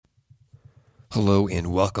Hello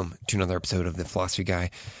and welcome to another episode of The Philosophy Guy.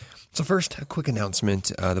 So first, a quick announcement.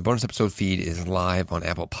 The bonus episode feed is live on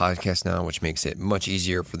Apple Podcasts now, which makes it much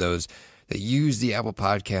easier for those that use the Apple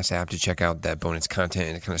Podcast app to check out that bonus content,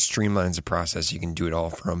 and it kind of streamlines the process. You can do it all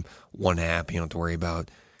from one app. You don't have to worry about,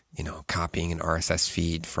 copying an RSS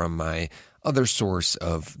feed from my other source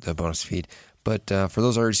of the bonus feed. But for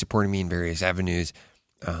those already supporting me in various avenues,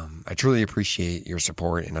 I truly appreciate your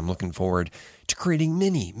support, and I'm looking forward to creating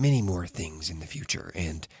many, many more things in the future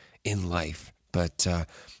and in life. But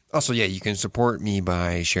also, you can support me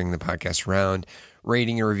by sharing the podcast around,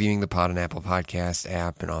 rating or reviewing the pod on Apple Podcast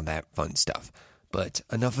app, and all that fun stuff. But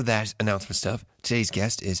enough of that announcement stuff. Today's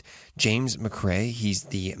guest is James McCrae. He's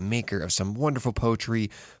the maker of some wonderful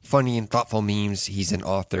poetry, funny and thoughtful memes. He's an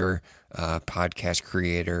author, podcast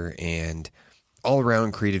creator, and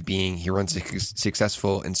all-around creative being. He runs a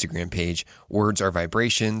successful Instagram page, Words Are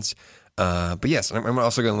Vibrations. But yes, I'm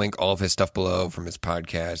also going to link all of his stuff below from his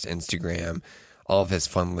podcast, Instagram, all of his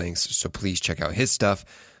fun links. So please check out his stuff.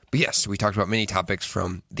 But yes, we talked about many topics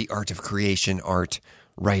from the art of creation, art,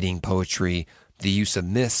 writing, poetry, the use of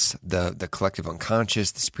myths, the collective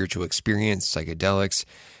unconscious, the spiritual experience, psychedelics,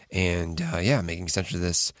 and making sense of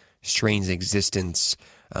this strange existence.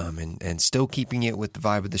 And still keeping it with the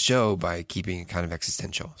vibe of the show by keeping it kind of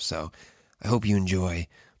existential. So I hope you enjoy,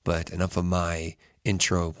 but enough of my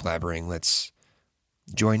intro blabbering. Let's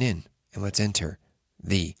join in and let's enter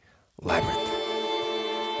the labyrinth.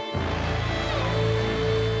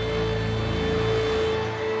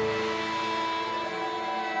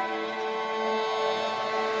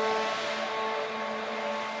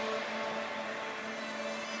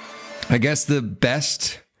 I guess the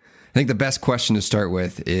best question to start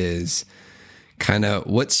with is kind of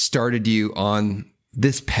what started you on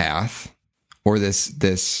this path, or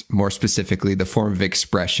this more specifically, the form of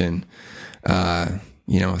expression,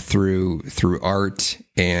 through art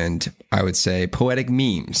and I would say poetic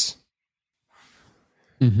memes.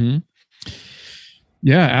 Mm-hmm.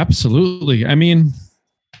 Yeah, absolutely. I mean,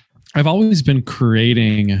 I've always been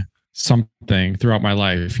creating something throughout my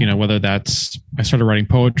life, whether that's, I started writing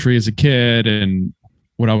poetry as a kid and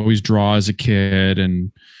would always draw as a kid,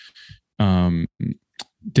 and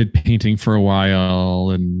did painting for a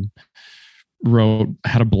while, and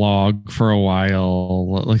had a blog for a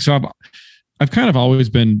while. I've kind of always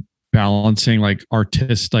been balancing like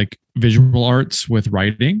visual arts with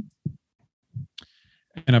writing,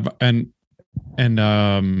 and I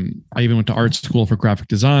even went to art school for graphic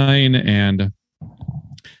design, and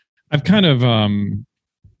I've kind of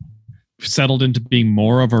settled into being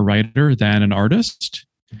more of a writer than an artist.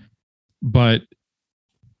 But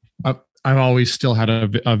I've always still had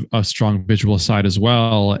a strong visual side as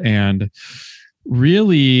well. And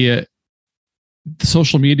really,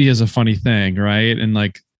 social media is a funny thing, right? And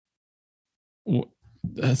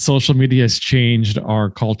social media has changed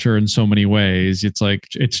our culture in so many ways. It's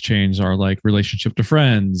changed our relationship to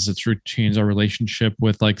friends. It's changed our relationship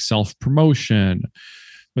with self-promotion,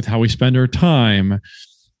 with how we spend our time.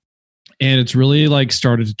 And it's really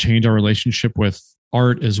started to change our relationship with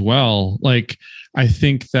art as well. I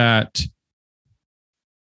think that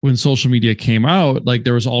when social media came out,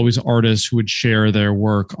 there was always artists who would share their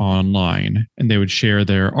work online, and they would share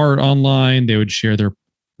their art online. They would share their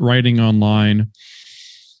writing online.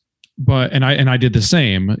 And I did the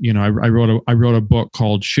same. I wrote a book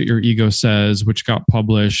called Shit Your Ego Says, which got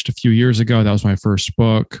published a few years ago. That was my first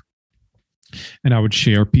book. And I would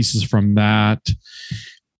share pieces from that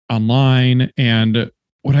online. And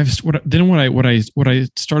what I started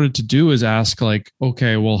to do is ask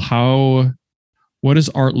okay, well, what does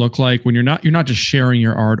art look like when you're not just sharing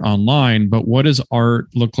your art online, but what does art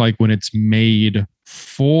look like when it's made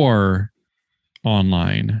for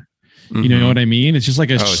online? Mm-hmm. You know what I mean? It's just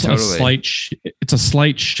totally. It's a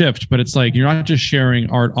slight shift, but it's you're not just sharing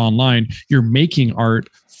art online, you're making art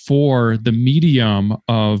for the medium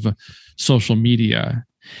of social media.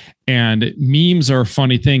 And memes are a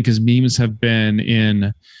funny thing because memes have been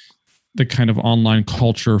in the kind of online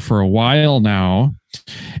culture for a while now.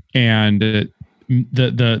 And the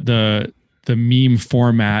meme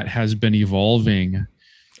format has been evolving.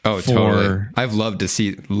 Oh, totally. I've loved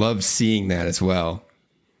seeing that as well.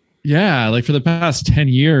 Yeah. For the past 10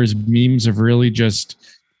 years, memes have really just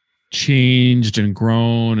changed and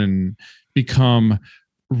grown and become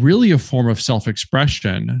really a form of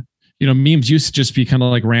self-expression. Memes used to just be kind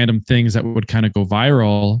of random things that would kind of go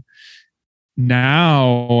viral.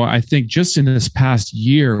 Now, I think just in this past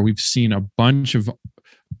year, we've seen a bunch of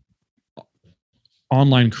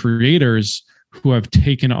online creators who have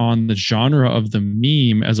taken on the genre of the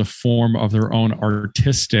meme as a form of their own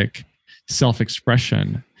artistic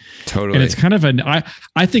self-expression. Totally. And it's kind of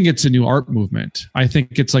I think it's a new art movement. I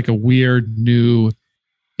think it's like a weird new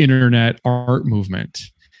internet art movement.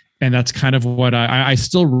 And that's kind of what I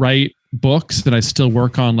still write books and I still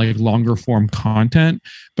work on like longer form content,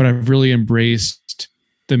 but I've really embraced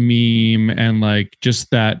the meme and like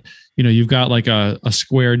just that, you know, you've got like a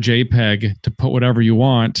square JPEG to put whatever you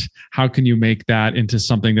want. How can you make that into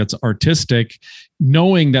something that's artistic,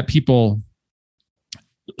 knowing that people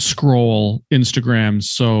scroll Instagram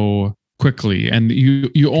so quickly and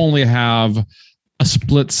you only have a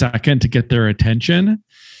split second to get their attention.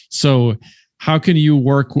 So how can you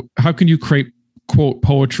create quote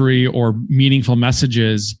poetry or meaningful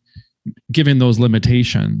messages given those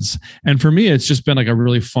limitations? And for me, it's just been like a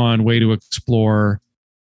really fun way to explore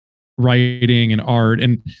writing and art.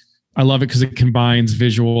 And I love it because it combines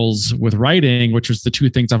visuals with writing, which is the two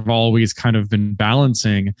things I've always kind of been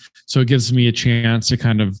balancing. So it gives me a chance to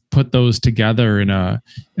kind of put those together in a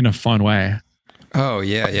fun way. Oh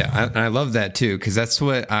yeah. I love that too, because that's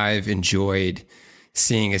what I've enjoyed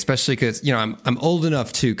seeing, especially because, you know, I'm old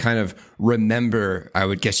enough to kind of remember, I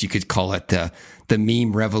would guess you could call it the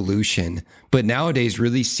meme revolution, but nowadays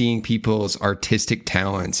really seeing people's artistic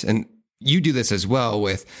talents, and you do this as well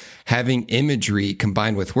with having imagery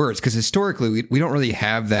combined with words, because historically we don't really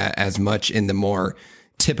have that as much in the more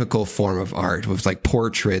typical form of art with like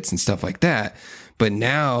portraits and stuff like that. But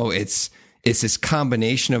now it's this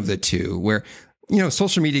combination of the two where, you know,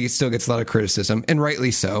 social media still gets a lot of criticism, and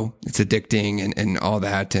rightly so. It's addicting and all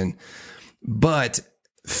that. But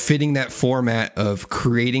fitting that format of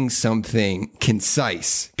creating something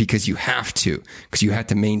concise because you have to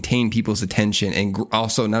maintain people's attention and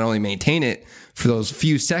also not only maintain it for those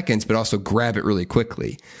few seconds, but also grab it really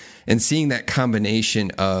quickly. And seeing that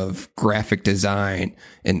combination of graphic design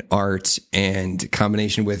and art and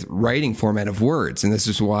combination with writing format of words. And this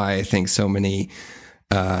is why I think so many,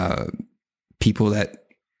 people that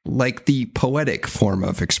like the poetic form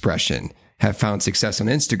of expression have found success on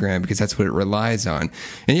Instagram, because that's what it relies on.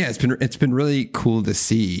 And yeah, it's been really cool to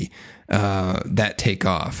see that take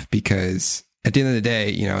off, because at the end of the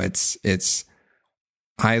day, you know, it's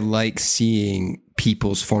I like seeing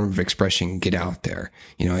people's form of expression get out there,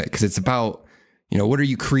 you know, because it's about, you know, what are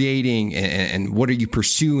you creating and what are you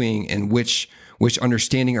pursuing, and which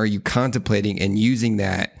understanding are you contemplating and using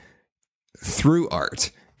that through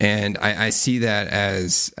art. And I see that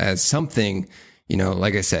as something, you know,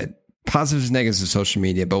 like I said, positives and negatives of social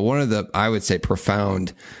media, but one of the, I would say,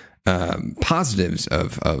 profound positives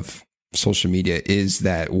of social media is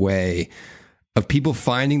that way of people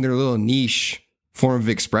finding their little niche form of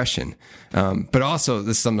expression. But also,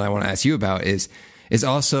 this is something I want to ask you about is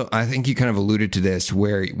also, I think you kind of alluded to this,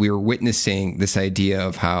 where we were witnessing this idea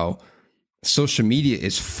of how social media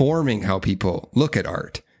is forming how people look at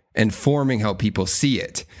art and forming how people see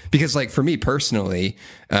it. Because like for me personally,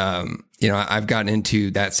 you know, I've gotten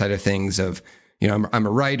into that side of things of, you know, I'm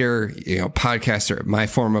a writer, you know, podcaster. My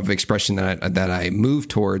form of expression that I move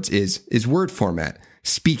towards is word format,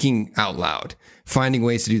 speaking out loud, finding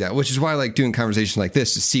ways to do that, which is why I like doing conversations like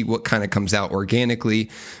this, to see what kind of comes out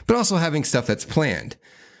organically, but also having stuff that's planned.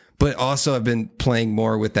 But also I've been playing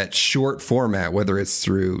more with that short format, whether it's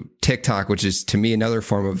through TikTok, which is to me another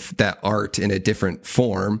form of that art in a different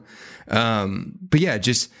form. But yeah,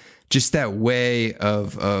 just that way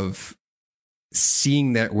of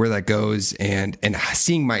seeing that, where that goes, and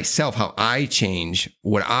seeing myself, how I change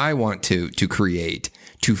what I want to create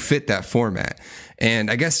to fit that format.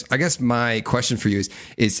 And I guess my question for you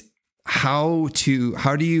is how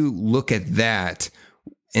do you look at that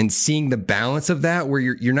and seeing the balance of that, where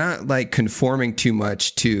you're not like conforming too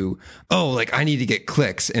much to, oh, like I need to get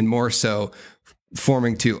clicks, and more so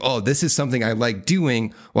forming to, oh, this is something I like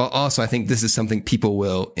doing, while also I think this is something people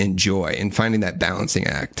will enjoy, and finding that balancing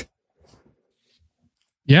act.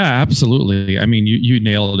 Yeah, absolutely. I mean, you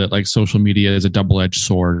nailed it. Like social media is a double-edged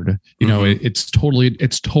sword. You know, it's totally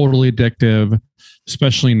addictive,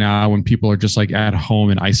 especially now when people are just like at home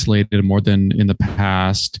and isolated more than in the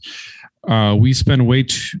past. We spend way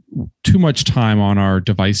too much time on our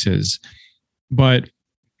devices, but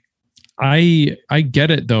I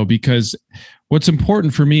get it though, because what's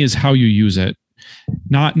important for me is how you use it,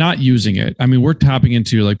 not using it. I mean, we're tapping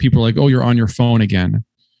into, like, people are like, oh, you're on your phone again.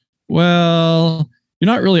 Well, you're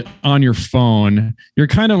not really on your phone. You're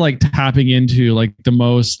kind of like tapping into like the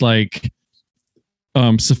most like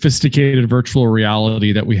sophisticated virtual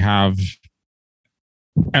reality that we have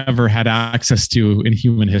ever had access to in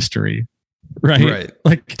human history. Right.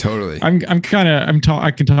 Like totally. I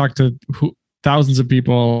can talk to thousands of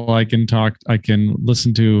people. I can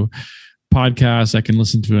listen to podcasts. I can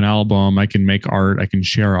listen to an album. I can make art. I can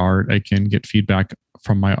share art. I can get feedback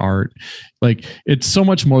from my art. Like, it's so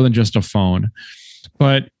much more than just a phone.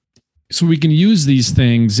 But so we can use these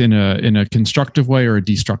things in a constructive way or a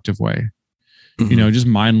destructive way. Mm-hmm. Just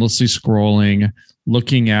mindlessly scrolling,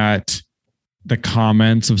 looking at the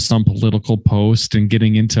comments of some political post and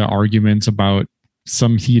getting into arguments about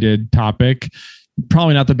some heated topic.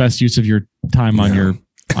 Probably not the best use of your time on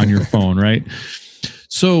your phone, right?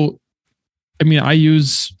 So, I mean, I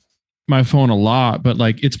use my phone a lot, but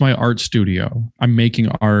like, it's my art studio. I'm making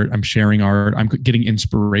art. I'm sharing art. I'm getting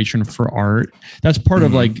inspiration for art. That's part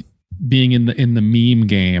of like being in the meme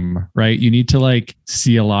game, right? You need to like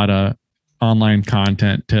see a lot of online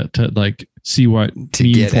content to like see what meme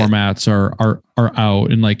formats are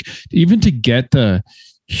out, and like even to get the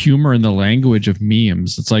humor and the language of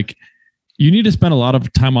memes. It's like you need to spend a lot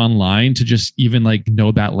of time online to just even like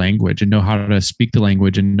know that language and know how to speak the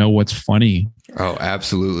language and know what's funny. Oh,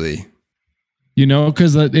 absolutely.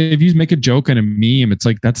 Because if you make a joke on a meme, it's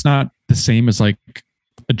like that's not the same as like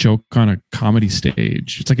a joke on a comedy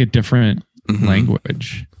stage. It's like a different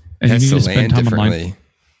language, and you need to spend time online.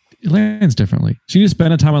 It lands differently. So you need to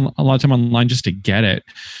spend a lot of time online just to get it.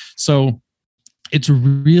 So it's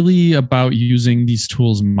really about using these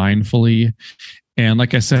tools mindfully. And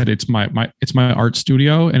like I said, it's my art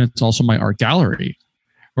studio, and it's also my art gallery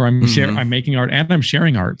where I'm making art and I'm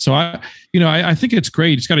sharing art. So I think it's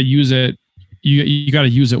great. You just got to use it. You got to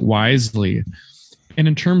use it wisely. And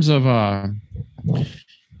in terms of,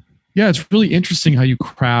 it's really interesting how you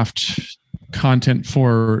craft content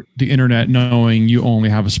for the internet, knowing you only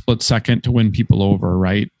have a split second to win people over,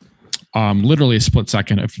 right? Literally a split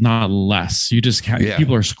second, if not less. You just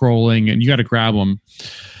people are scrolling, and you got to grab them.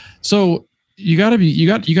 So you got to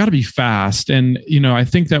be fast. And I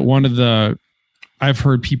think that I've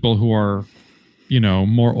heard people who are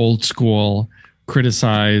more old school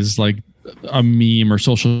criticize like a meme or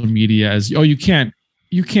social media as, oh, you can't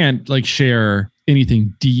like share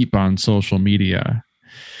anything deep on social media.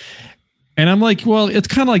 And I'm like, well, it's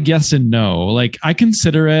kind of like yes and no. Like, I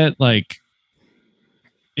consider it like,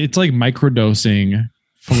 it's like microdosing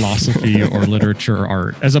philosophy or literature or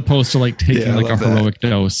art, as opposed to like taking like a heroic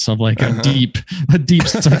dose of like a deep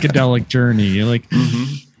psychedelic journey. Like,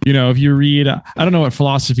 if you read, I don't know what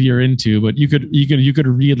philosophy you're into, but you could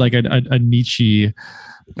read like a Nietzsche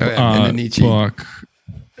book.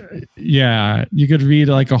 Yeah, you could read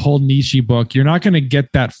like a whole Nietzsche book. You're not going to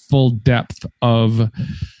get that full depth of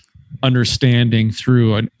understanding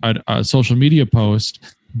through a social media post,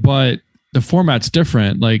 but the format's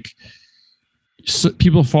different. Like,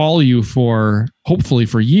 people follow you for hopefully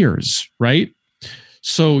for years, right?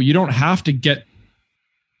 So you don't have to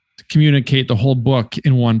communicate the whole book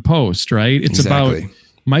in one post, right? It's about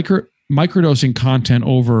microdosing content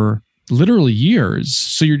over literally years.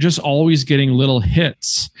 So you're just always getting little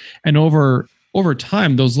hits, and over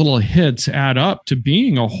time, those little hits add up to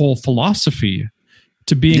being a whole philosophy,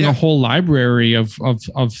 to being a whole library of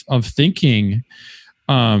thinking,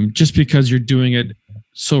 just because you're doing it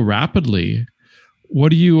so rapidly. What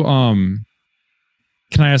do you, can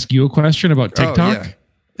I ask you a question about TikTok? Oh,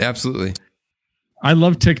 yeah, absolutely. I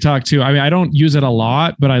love TikTok too. I mean, I don't use it a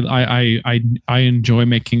lot, but I enjoy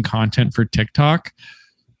making content for TikTok.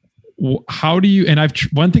 How do you, and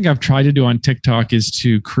one thing I've tried to do on TikTok is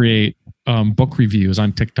to create book reviews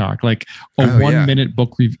on TikTok, like a 1 minute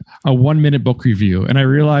book review. And I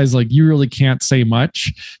realized like you really can't say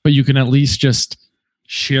much, but you can at least just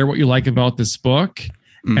share what you like about this book.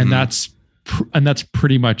 And that's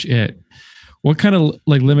pretty much it. What kind of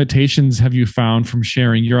like limitations have you found from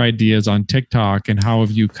sharing your ideas on TikTok, and how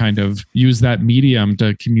have you kind of used that medium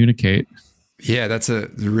to communicate? Yeah, that's a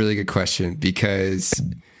really good question, because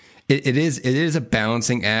it is a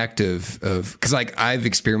balancing act of because like I've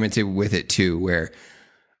experimented with it too, where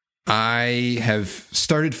I have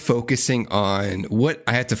started focusing on what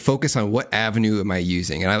avenue am I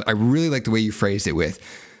using. And I really like the way you phrased it with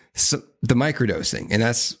the microdosing. And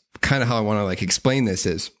that's kind of how I want to like explain this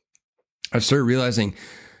is I've started realizing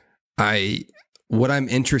what I'm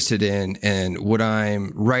interested in and what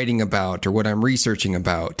I'm writing about or what I'm researching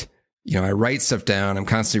about. I write stuff down. I'm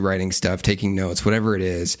constantly writing stuff, taking notes, whatever it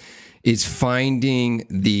is finding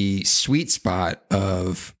the sweet spot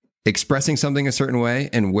of expressing something a certain way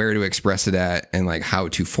and where to express it at, and like how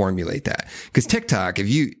to formulate that. Because TikTok,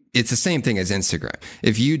 it's the same thing as Instagram.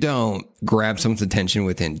 If you don't grab someone's attention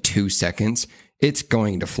within 2 seconds, it's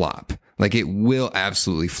going to flop. Like, it will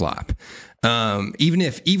absolutely flop. Even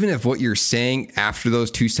if what you're saying after those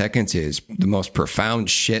 2 seconds is the most profound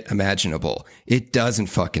shit imaginable, it doesn't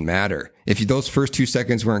fucking matter. If those first 2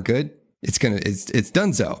 seconds weren't good, it's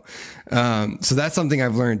donezo. So that's something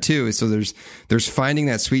I've learned too. So there's finding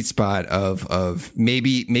that sweet spot of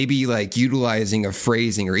maybe like utilizing a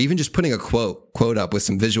phrasing, or even just putting a quote up with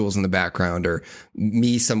some visuals in the background, or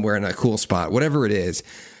me somewhere in a cool spot, whatever it is.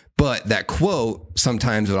 But that quote,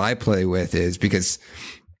 sometimes what I play with is because,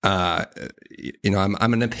 I'm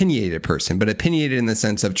an opinionated person, but opinionated in the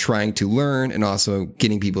sense of trying to learn and also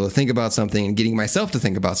getting people to think about something and getting myself to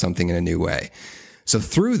think about something in a new way. So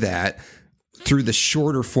through the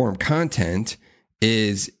shorter form content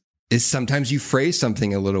is sometimes you phrase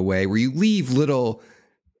something a little way where you leave little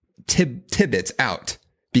tidbits out,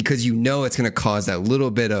 because you know it's going to cause that little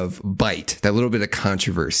bit of bite, that little bit of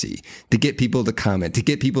controversy, to get people to comment, to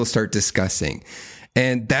get people to start discussing.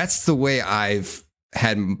 And that's the way I've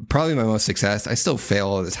had probably my most success. I still fail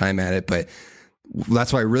all the time at it, but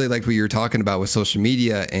that's why I really liked what you were talking about with social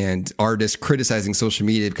media and artists criticizing social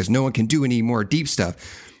media because no one can do any more deep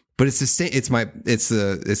stuff. But it's the same. It's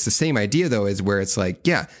the same idea though, is where it's like,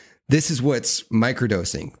 yeah, this is what's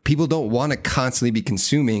microdosing. People don't want to constantly be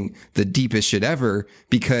consuming the deepest shit ever,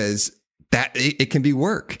 because that it can be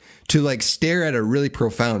work to like stare at a really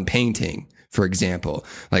profound painting, for example,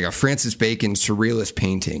 like a Francis Bacon surrealist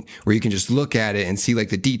painting where you can just look at it and see like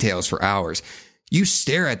the details for hours. You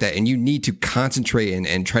stare at that and you need to concentrate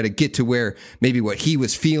and try to get to where maybe what he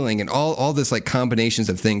was feeling and all this like combinations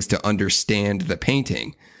of things to understand the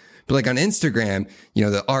painting. But like on Instagram,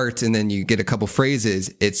 the art, and then you get a couple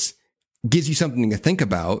phrases, it's gives you something to think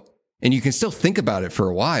about, and you can still think about it for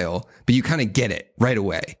a while, but you kind of get it right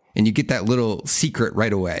away, and you get that little secret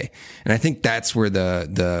right away. And I think that's where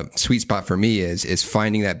the sweet spot for me is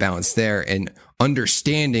finding that balance there and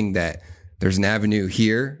understanding that there's an avenue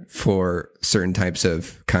here for certain types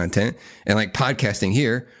of content, and like podcasting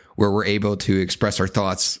here, where we're able to express our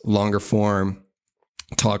thoughts longer form,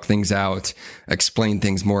 talk things out, explain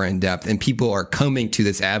things more in depth, and people are coming to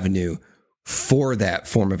this avenue for that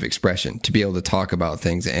form of expression, to be able to talk about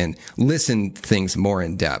things and listen to things more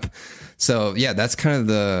in depth. So yeah, that's kind of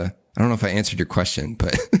I don't know if I answered your question,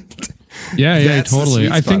 but yeah, totally.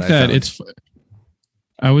 I think that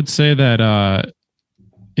I would say that,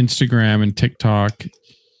 Instagram and TikTok,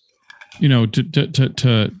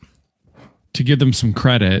 to give them some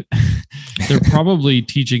credit, they're probably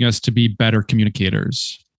teaching us to be better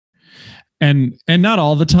communicators. And not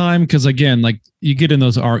all the time, because again, like you get in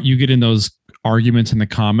those arguments in the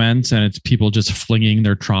comments, and it's people just flinging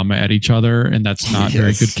their trauma at each other, and that's not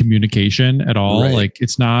very good communication at all. Right. Like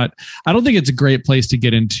it's not. I don't think it's a great place to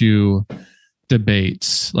get into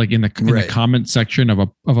debates. Like in the comment section of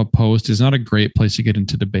a post is not a great place to get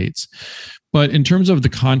into debates. But in terms of the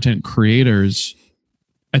content creators,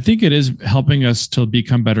 I think it is helping us to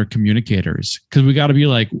become better communicators, because we got to be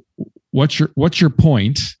like, what's your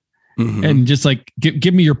point? Mm-hmm. And just like,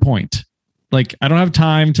 give me your point. Like, I don't have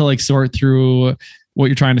time to like sort through what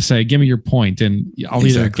you're trying to say. Give me your point, and I'll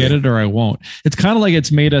either get it or I won't. It's kind of like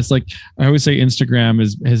it's made us, like I always say, Instagram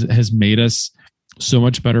has made us so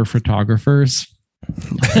much better photographers.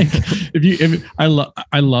 Like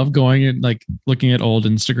I love going and like looking at old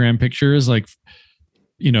Instagram pictures, like,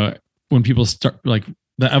 when people start like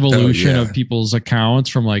the evolution of people's accounts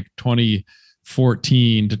from like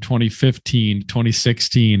 2014 to 2015 to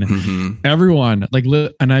 2016. Mm-hmm. Everyone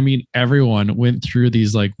and I mean everyone went through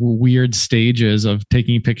these like weird stages of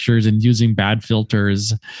taking pictures and using bad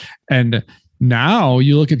filters. And now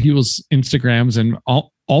you look at people's Instagrams and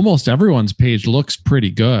almost everyone's page looks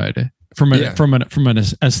pretty good from an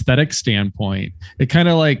aesthetic standpoint. It kind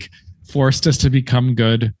of like forced us to become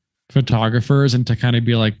good photographers and to kind of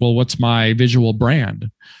be like, well, what's my visual brand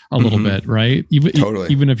a little bit, right?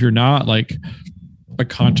 Even if you're not like a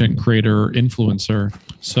content creator or influencer.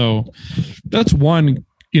 So that's one,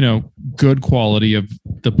 good quality of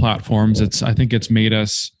the platforms. I think it's made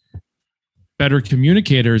us better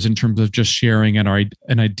communicators in terms of just sharing an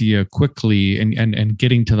idea quickly and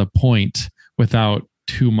getting to the point without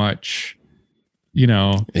too much,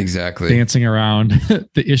 dancing around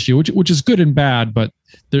the issue, which is good and bad, but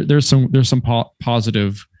there's some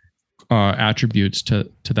positive attributes to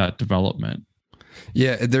that development.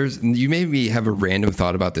 Yeah, you maybe have a random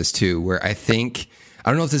thought about this too, where I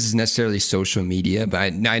don't know if this is necessarily social media, but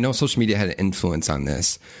I know social media had an influence on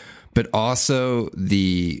this, but also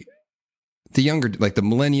the younger, like the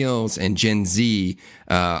millennials and Gen Z,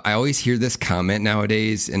 I always hear this comment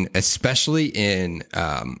nowadays, and especially in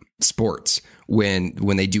sports,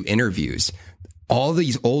 when they do interviews, all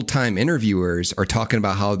these old time interviewers are talking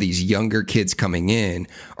about how these younger kids coming in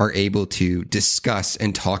are able to discuss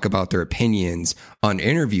and talk about their opinions on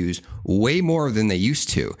interviews way more than they used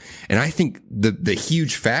to. And I think the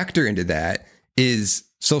huge factor into that is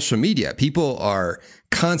social media. People are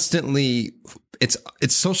constantly,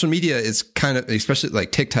 it's social media is kind of, especially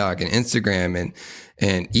like TikTok and Instagram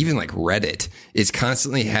and even like Reddit is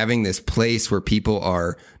constantly having this place where people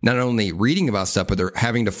are not only reading about stuff, but they're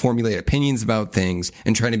having to formulate opinions about things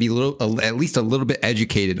and trying to be at least a little bit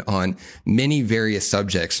educated on many various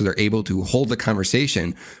subjects. So they're able to hold a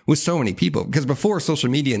conversation with so many people. Because before social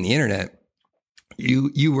media and the internet,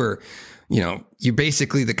 you were, you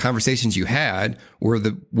basically, the conversations you had were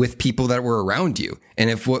with people that were around you. And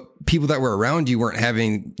if people that were around you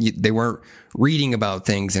they weren't reading about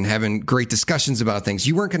things and having great discussions about things,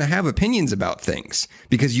 you weren't going to have opinions about things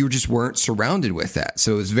because you just weren't surrounded with that.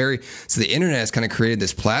 So so the internet has kind of created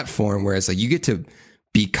this platform where it's like you get to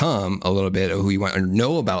become a little bit of who you want to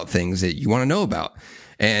know about things that you want to know about.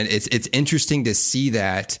 And it's interesting to see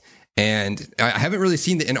that. And I haven't really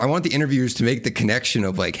seen I want the interviewers to make the connection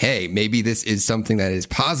of like, hey, maybe this is something that is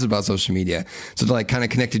positive about social media. So to like kind of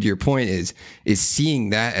connected to your point is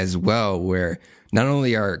seeing that as well, where not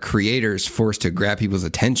only are creators forced to grab people's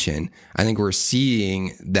attention, I think we're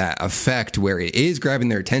seeing that effect where it is grabbing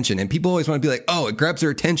their attention, and people always want to be like, oh, it grabs their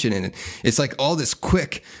attention. And it's like all this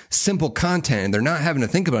quick, simple content and they're not having to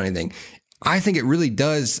think about anything. I think it really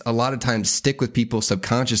does a lot of times stick with people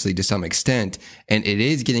subconsciously to some extent, and it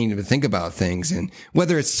is getting them to think about things. And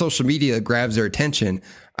whether it's social media grabs their attention,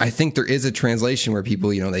 I think there is a translation where people,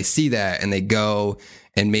 they see that and they go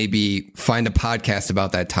and maybe find a podcast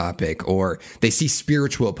about that topic, or they see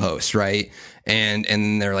spiritual posts, right? And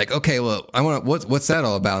they're like, okay, well, what's that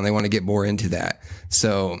all about? And they want to get more into that.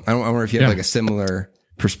 So I wonder if you have like a similar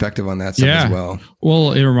perspective on that stuff as well.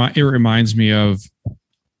 Well, it reminds me of,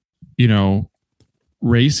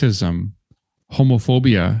 racism,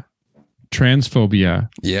 homophobia, transphobia.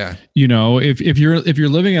 Yeah. If you're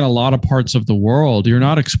living in a lot of parts of the world, you're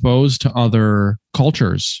not exposed to other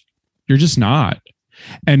cultures. You're just not.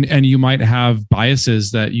 And you might have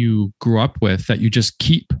biases that you grew up with that you just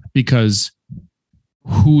keep because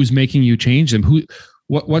who's making you change them?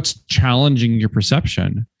 What's challenging your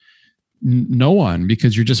perception? No one,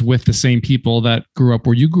 because you're just with the same people that grew up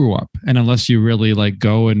where you grew up. And unless you really like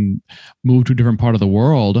go and move to a different part of the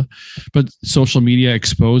world, but social media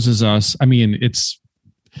exposes us. I mean, it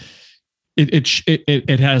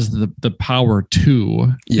has the power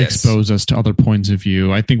to expose us to other points of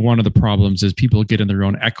view. I think one of the problems is people get in their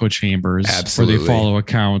own echo chambers. Absolutely. Where they follow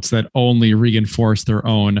accounts that only reinforce their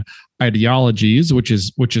own ideologies, which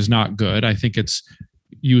is not good. I think it's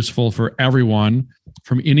useful for everyone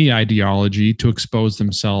from any ideology to expose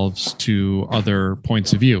themselves to other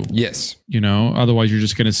points of view. Yes. Otherwise you're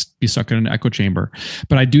just going to be stuck in an echo chamber.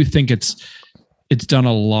 But I do think it's done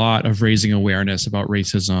a lot of raising awareness about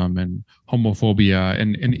racism and homophobia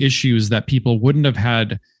and issues that people wouldn't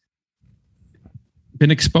have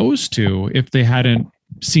been exposed to if they hadn't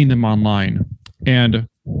seen them online. And,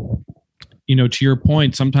 to your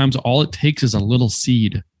point, sometimes all it takes is a little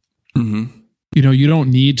seed. Mm-hmm. You don't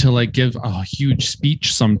need to like give a huge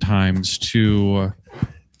speech sometimes or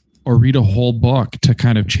read a whole book to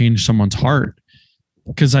kind of change someone's heart.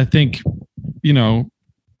 Because I think,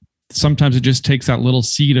 sometimes it just takes that little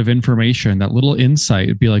seed of information, that little insight.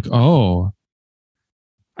 It'd be like, oh,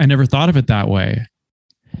 I never thought of it that way.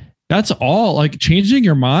 That's all. Like changing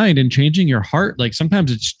your mind and changing your heart. Like sometimes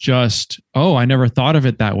it's just, oh, I never thought of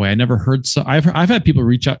it that way. I never heard. So I've had people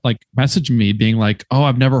reach out, like message me being like, oh,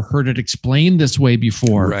 I've never heard it explained this way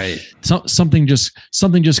before. Right. Something just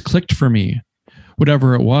clicked for me,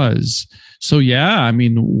 whatever it was. So yeah, I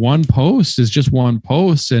mean, one post is just one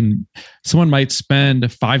post, and someone might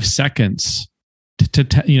spend 5 seconds to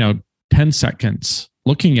 10 seconds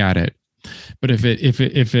looking at it. But if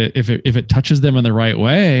it touches them in the right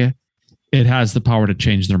way, it has the power to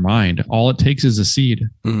change their mind. All it takes is a seed.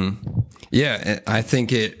 Mm-hmm. Yeah, I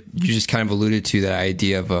think you just kind of alluded to that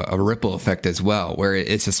idea of a ripple effect as well, where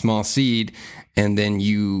it's a small seed, and then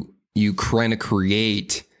you kind of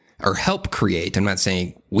create or help create. I'm not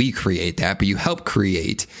saying we create that, but you help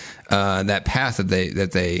create that path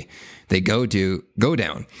that they go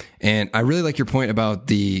down. And I really like your point about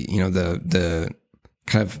the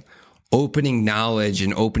kind of opening knowledge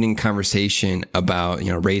and opening conversation about,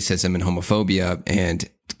 racism and homophobia, and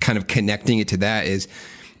kind of connecting it to that is,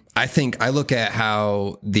 I think I look at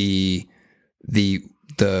how the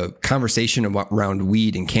conversation around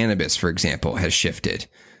weed and cannabis, for example, has shifted.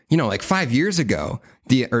 Like 5 years ago,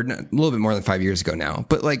 or a little bit more than 5 years ago now,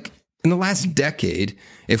 but like in the last decade,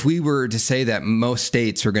 if we were to say that most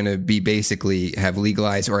states are going to be basically have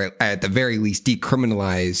legalized or at the very least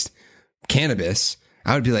decriminalized cannabis,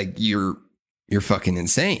 I would be like, you're fucking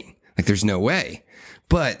insane. Like there's no way.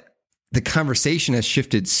 But the conversation has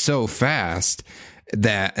shifted so fast.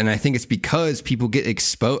 and I think it's because people get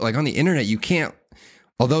exposed, like on the internet, you can't,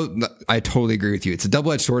 although I totally agree with you. It's a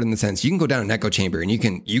double-edged sword in the sense you can go down an echo chamber and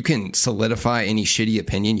you can solidify any shitty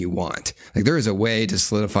opinion you want. Like there is a way to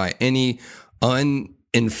solidify any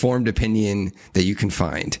uninformed opinion that you can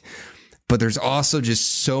find. But there's also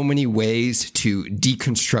just so many ways to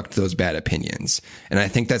deconstruct those bad opinions. And I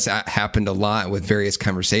think that's happened a lot with various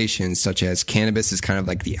conversations, such as cannabis is kind of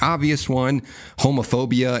like the obvious one.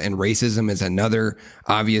 Homophobia and racism is another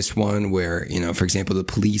obvious one where, you know, for example, the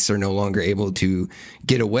police are no longer able to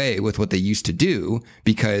get away with what they used to do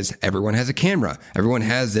because everyone has a camera. Everyone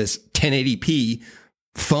has this 1080p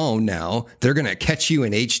phone now. They're going to catch you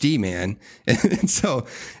in HD, man. And so,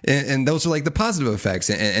 and those are like the positive effects,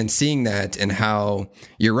 and seeing that, and how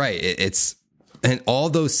you're right. And all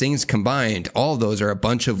those things combined, all of those are a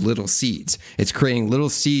bunch of little seeds. It's creating little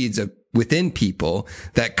seeds within people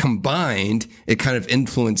that combined, it kind of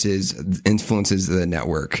influences the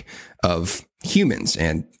network of humans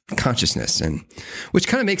and consciousness, and which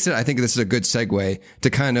kind of makes it, I think this is a good segue to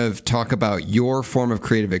kind of talk about your form of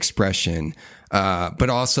creative expression, but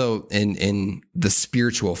also in the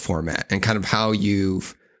spiritual format, and kind of how you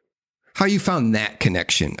found that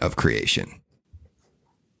connection of creation.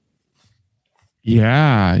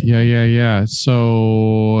 Yeah.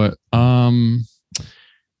 So,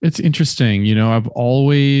 it's interesting. You know, I've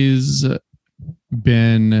always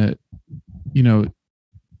been, you know,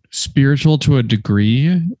 spiritual to a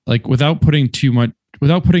degree, like without putting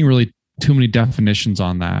really too many definitions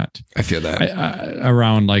on that. I feel that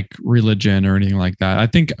around like religion or anything like that. I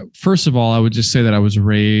think, first of all, I would just say that I was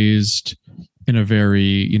raised in a very,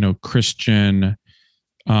 you know, Christian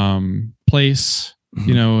place,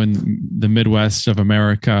 you know, in the Midwest of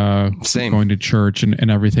America, going to church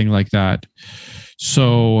and everything like that.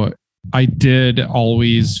 So I did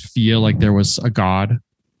always feel like there was a God.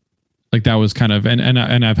 Like that was kind of, and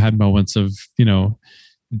I've had moments of, you know,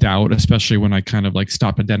 doubt, especially when I kind of like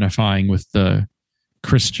stopped identifying with the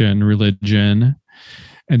Christian religion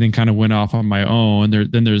and then kind of went off on my own.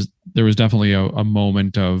 There was definitely a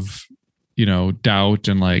moment of, you know, doubt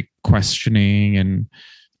and like questioning and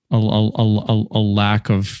a lack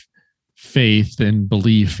of faith and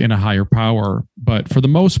belief in a higher power. But for the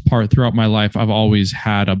most part, throughout my life, I've always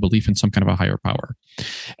had a belief in some kind of a higher power.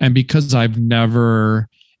 And because I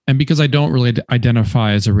don't really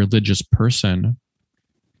identify as a religious person,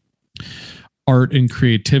 art and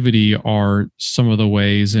creativity are some of the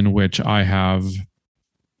ways in which I have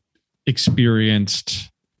experienced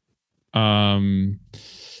the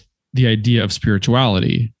idea of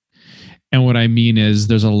spirituality. And what I mean is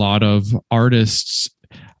there's a lot of artists,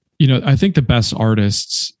 you know, I think the best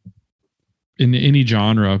artists in any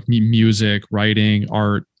genre of music, writing,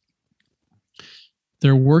 art,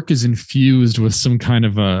 their work is infused with some kind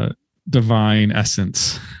of a divine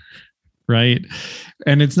essence, right?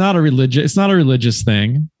 And it's not a religious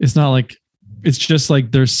thing. It's not like, it's just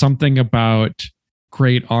like there's something about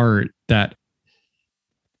great art that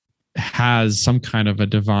has some kind of a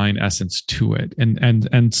divine essence to it,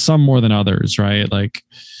 and some more than others, right? Like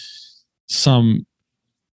some,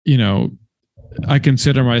 you know, I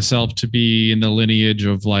consider myself to be in the lineage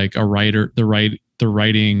of like a writer, the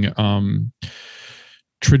writing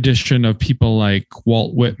tradition of people like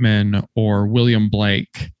Walt Whitman or William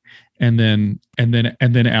Blake, and then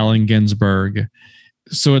Allen Ginsberg.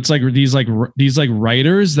 So it's like these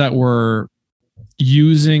writers that were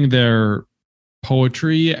using their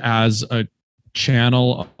poetry as a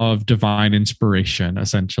channel of divine inspiration,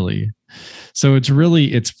 essentially. So it's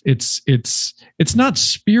really it's not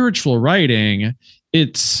spiritual writing,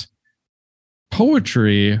 it's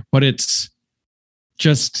poetry, but it's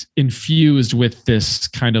just infused with this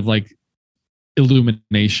kind of like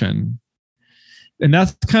illumination. And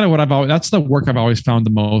that's kind of that's the work I've always found the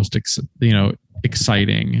most,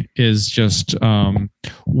 exciting, is just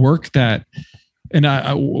work that, and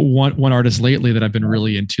one artist lately that I've been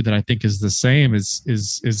really into that I think is the same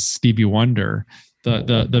is Stevie Wonder.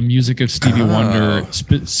 The music of Stevie Wonder,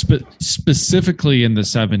 specifically in the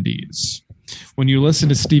 70s. When you listen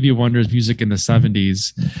to Stevie Wonder's music in the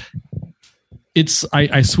 70s,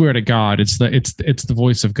 I swear to God, it's the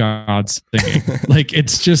voice of God singing. Like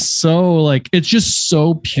it's just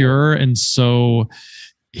so pure, and so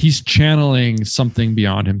he's channeling something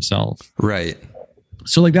beyond himself. Right.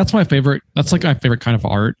 So like that's my favorite kind of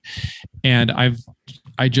art. And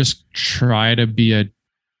I just try to be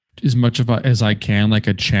as much as I can, like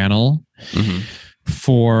a channel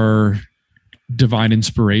for divine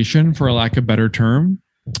inspiration, for a lack of a better term.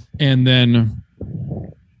 And then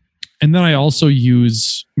I also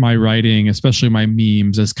use my writing, especially my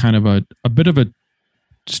memes, as kind of a bit of a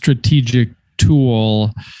strategic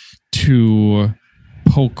tool to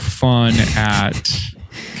poke fun at,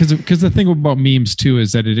 because the thing about memes too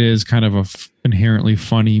is that it is kind of a inherently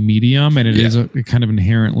funny medium, and it is a kind of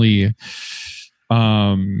inherently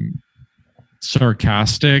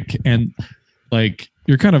sarcastic, and like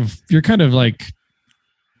you're kind of like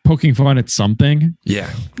poking fun at something.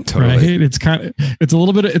 Yeah, totally. Right? It's a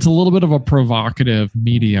little bit of a provocative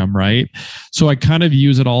medium, right? So I kind of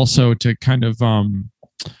use it also to kind of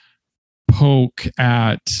poke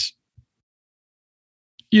at,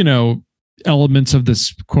 you know, elements of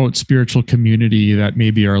this quote spiritual community that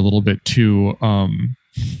maybe are a little bit too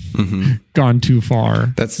gone too far.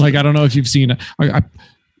 That's like, I don't know if you've seen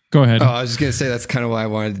go ahead. Oh, I was just gonna say that's kind of why I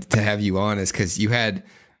wanted to have you on, is because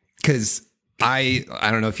I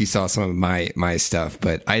don't know if you saw some of my stuff,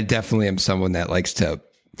 but I definitely am someone that likes to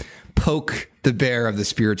poke the bear of the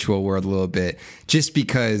spiritual world a little bit, just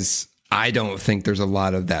because I don't think there's a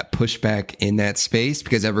lot of that pushback in that space,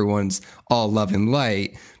 because everyone's all love and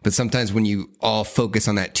light. But sometimes when you all focus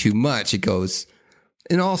on that too much, it goes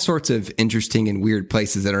in all sorts of interesting and weird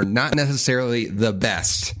places that are not necessarily the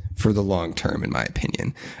best for the long term, in my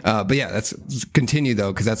opinion. But yeah, let's continue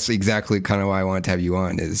though, because that's exactly kind of why I wanted to have you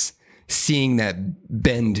on, is seeing that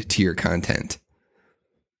bend to your content.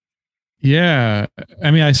 Yeah.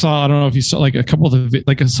 I mean, I don't know if you saw like a couple of the,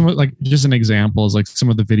 like some, like just an example is like some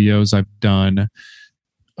of the videos I've done.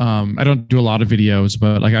 I don't do a lot of videos,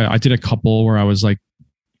 but like I did a couple where I was like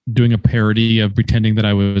doing a parody of pretending that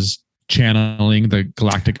I was channeling the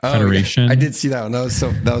Galactic Federation. Yeah. I did see that one.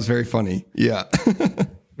 That was very funny. Yeah.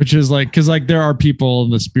 Which is like, cause like there are people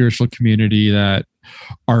in the spiritual community that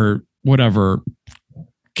are whatever,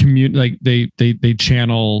 like they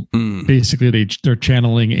channel basically they're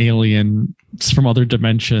channeling aliens from other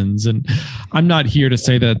dimensions, and I'm not here to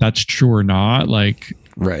say that that's true or not, like,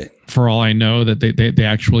 right, for all I know that they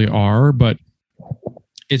actually are, but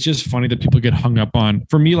it's just funny that people get hung up on.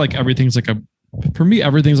 For me, everything's like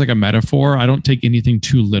a metaphor. I don't take anything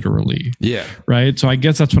too literally. Yeah. Right. So I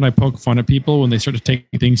guess that's when I poke fun at people, when they start to take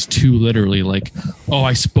things too literally. Like, oh,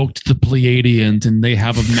 I spoke to the Pleiadians and they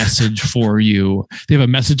have a message for you. They have a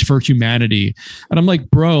message for humanity. And I'm like,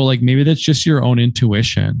 bro, like maybe that's just your own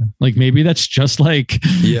intuition. Like maybe that's just like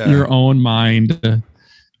your own mind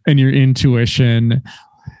and your intuition.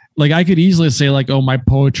 Like I could easily say like, oh, my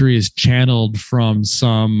poetry is channeled from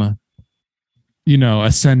some, you know,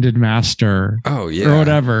 ascended master, or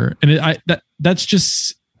whatever. And that's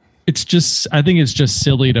just, it's just, I think it's just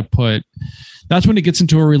silly to put. That's when it gets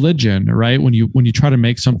into a religion, right? When you try to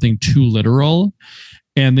make something too literal,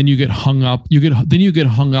 and then you get hung up. You get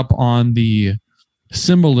hung up on the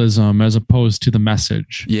symbolism as opposed to the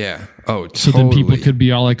message. Yeah. Oh, totally. So then people could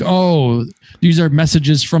be all like, oh, these are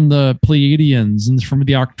messages from the Pleiadians and from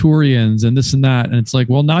the Arcturians and this and that. And it's like,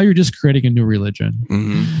 well, now you're just creating a new religion.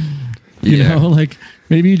 Mm-hmm. You know, like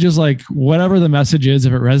maybe you just like whatever the message is,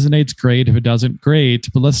 if it resonates, great. If it doesn't, great.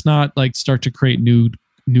 But let's not like start to create new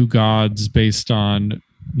gods based on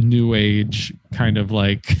new age kind of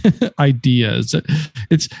like ideas.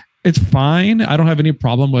 It's fine. I don't have any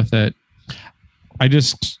problem with it. I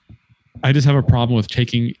just have a problem with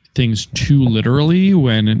taking things too literally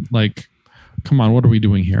when like, come on, what are we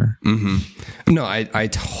doing here? Mm-hmm. No, I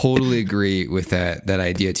totally agree with that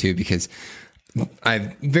idea too, because I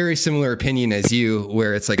have very similar opinion as you,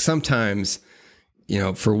 where it's like sometimes, you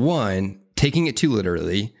know, for one, taking it too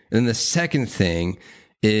literally. And then the second thing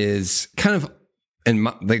is kind of, and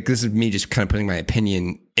like this is me just kind of putting my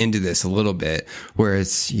opinion into this a little bit, where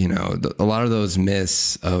it's, you know, a lot of those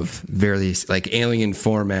myths of various like alien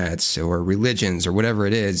formats or religions or whatever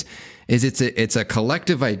it is it's a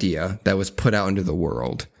collective idea that was put out into the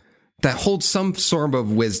world that holds some sort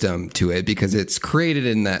of wisdom to it, because it's created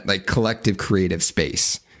in that like collective creative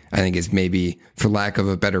space, I think is maybe, for lack of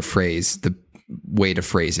a better phrase, the way to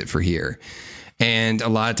phrase it for here. And a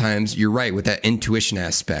lot of times you're right with that intuition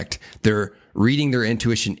aspect. They're reading their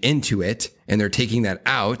intuition into it and they're taking that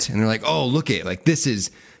out and they're like, oh, look at it. Like, this is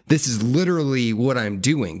literally what I'm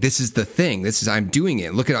doing. This is the thing. I'm doing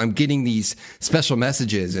it. Look at, I'm getting these special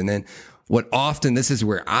messages. And then this is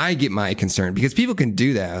where I get my concern, because people can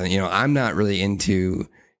do that. You know, I'm not really into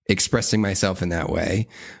expressing myself in that way,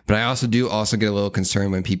 but I also get a little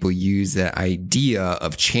concerned when people use that idea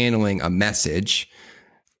of channeling a message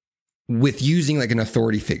with using like an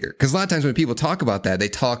authority figure. Because a lot of times when people talk about that, they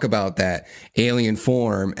talk about that alien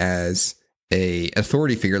form as a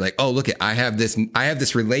authority figure, like, oh, look, I have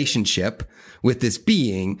this relationship with this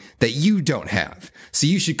being that you don't have. So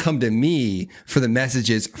you should come to me for the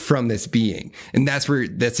messages from this being. And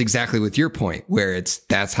that's exactly with your point, where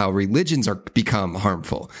that's how religions become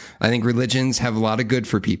harmful. I think religions have a lot of good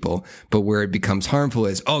for people, but where it becomes harmful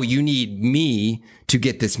is, oh, you need me to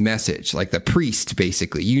get this message, like the priest,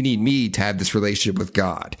 basically. You need me to have this relationship with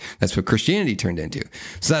God. That's what Christianity turned into.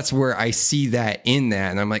 So that's where I see that in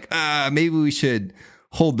that. And I'm like, maybe we should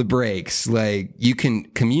hold the brakes. Like, you can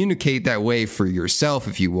communicate that way for yourself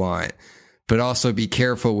if you want, but also be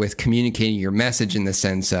careful with communicating your message in the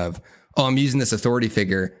sense of, oh, I'm using this authority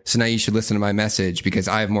figure, so now you should listen to my message because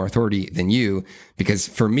I have more authority than you. Because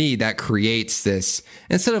for me, that creates this,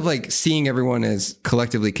 instead of like seeing everyone as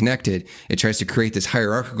collectively connected, it tries to create this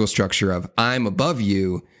hierarchical structure of, I'm above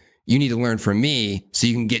you. You need to learn from me so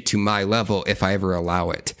you can get to my level if I ever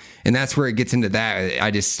allow it. And that's where it gets into that.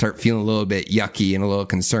 I just start feeling a little bit yucky and a little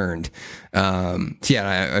concerned. So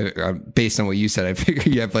yeah, I, based on what you said, I figure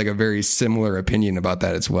you have like a very similar opinion about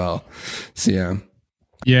that as well. So yeah.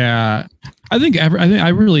 Yeah. I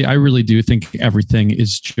really do think everything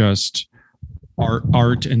is just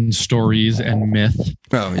art and stories and myth.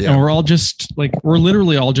 Oh yeah. And we're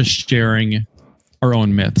literally all just sharing our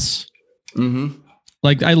own myths. Mm-hmm.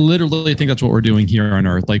 Like, I literally think that's what we're doing here on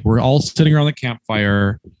Earth. Like, we're all sitting around the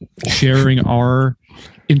campfire, sharing our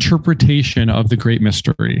interpretation of the great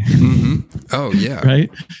mystery. Mm-hmm. Oh yeah. Right.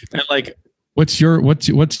 And like, what's your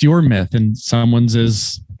myth? And someone's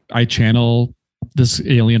is, I channel this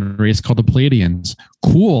alien race called the Pleiadians.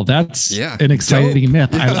 Cool. That's an exciting dope.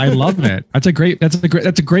 myth. I love it. That's a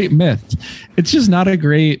great myth. It's just not a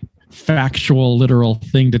great factual, literal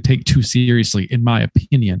thing to take too seriously, in my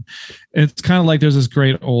opinion. It's kind of like there's this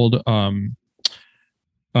great old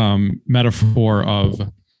metaphor of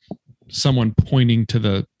someone pointing to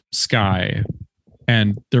the sky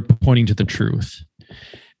and they're pointing to the truth.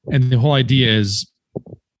 And the whole idea is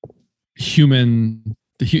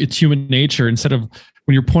it's human nature. Instead of,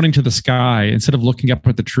 when you're pointing to the sky, instead of looking up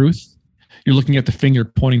at the truth, you're looking at the finger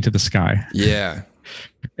pointing to the sky. Yeah.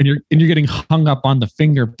 And you're getting hung up on the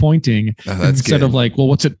finger pointing instead of like, well,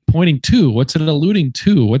 what's it pointing to? What's it alluding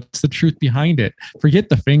to? What's the truth behind it? Forget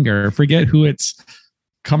the finger. Forget who it's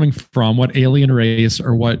coming from, what alien race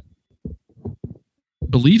or what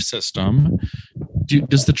belief system.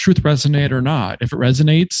 Does the truth resonate or not? If it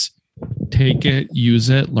resonates, take it, use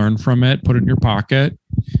it, learn from it, put it in your pocket.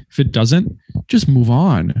 If it doesn't, just move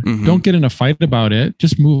on. Mm-hmm. Don't get in a fight about it.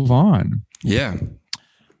 Just move on. Yeah.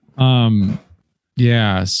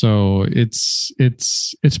 Yeah, so it's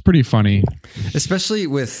pretty funny, especially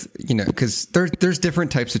with, because there's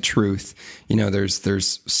different types of truth.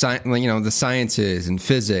 There's science, the sciences and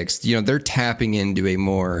physics. They're tapping into a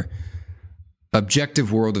more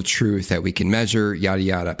objective world of truth that we can measure, yada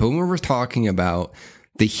yada. But when we're talking about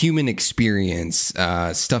the human experience,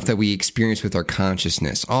 stuff that we experience with our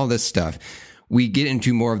consciousness, all this stuff, we get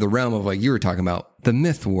into more of the realm of, like you were talking about, the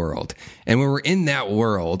myth world. And when we're in that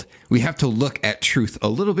world, we have to look at truth a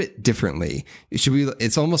little bit differently.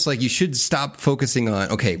 It's almost like you should stop focusing on,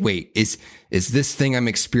 okay, wait, is this thing I'm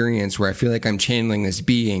experiencing where I feel like I'm channeling this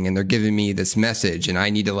being and they're giving me this message and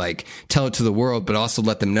I need to like tell it to the world, but also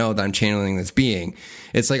let them know that I'm channeling this being.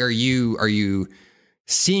 It's like, are you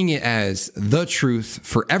seeing it as the truth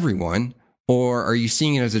for everyone? Or are you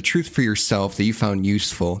seeing it as a truth for yourself that you found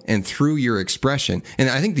useful, and through your expression? And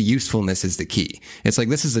I think the usefulness is the key. It's like,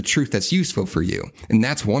 this is a truth that's useful for you. And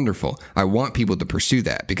that's wonderful. I want people to pursue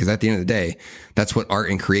that, because at the end of the day, that's what art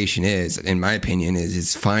and creation is, in my opinion,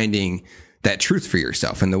 is finding that truth for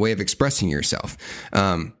yourself and the way of expressing yourself.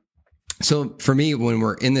 So for me, when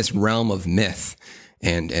we're in this realm of myth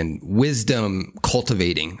and wisdom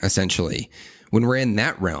cultivating, essentially, when we're in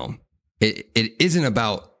that realm, it isn't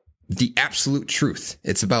about the absolute truth.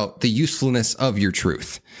 It's about the usefulness of your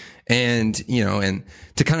truth. And, and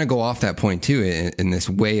to kind of go off that point too, in this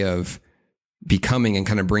way of becoming and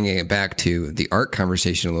kind of bringing it back to the art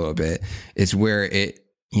conversation a little bit, is where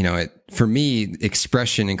for me,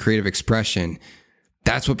 expression and creative expression,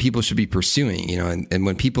 that's what people should be pursuing, and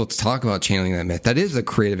when people talk about channeling that myth, that is a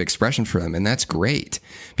creative expression for them. And that's great,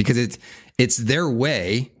 because it's their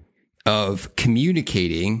way of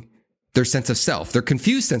communicating their sense of self, their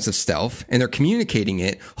confused sense of self, and they're communicating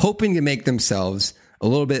it, hoping to make themselves a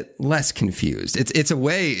little bit less confused. It's a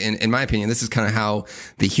way, in my opinion, this is kind of how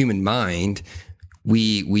the human mind,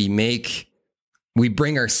 we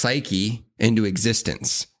bring our psyche into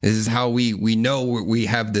existence. This is how we know we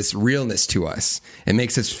have this realness to us. It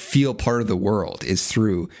makes us feel part of the world, is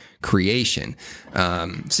through creation.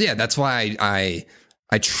 So yeah, that's why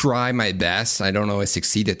I try my best. I don't always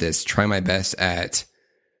succeed at this. Try my best at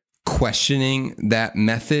questioning that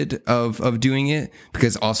method of doing it,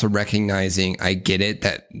 because also recognizing I get it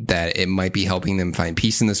that it might be helping them find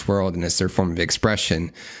peace in this world and it's their form of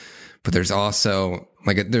expression. But there's also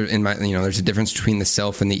there's a difference between the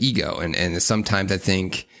self and the ego. And sometimes I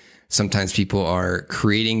think people are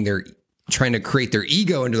trying to create their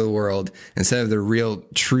ego into the world instead of their real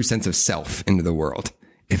true sense of self into the world,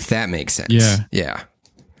 if that makes sense. Yeah.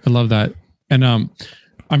 I love that. And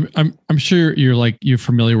I'm sure you're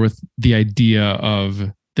familiar with the idea of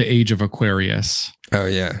the age of Aquarius. Oh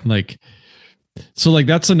yeah.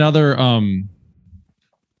 That's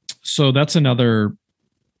another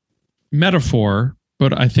metaphor,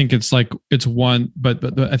 but I think it's one,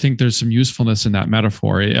 but I think there's some usefulness in that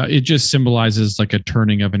metaphor. It just symbolizes like a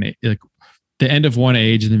turning of the end of one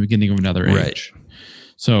age and the beginning of another age. Right.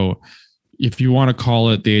 So if you want to call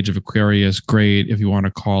it the age of Aquarius, great. If you want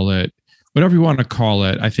to call it whatever you want to call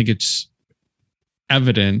it, I think it's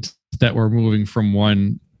evident that we're moving from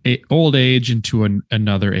one old age into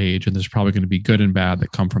another age, and there's probably going to be good and bad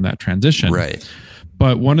that come from that transition. Right.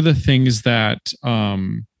 But one of the things that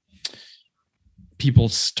people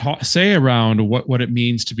say around what it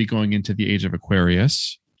means to be going into the age of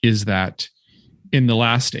Aquarius is that in the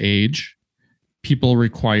last age, people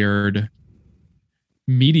required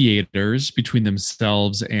mediators between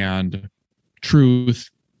themselves and truth,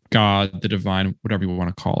 God, the divine, whatever you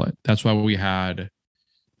want to call it. That's why we had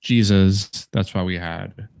Jesus. That's why we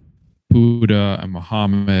had Buddha and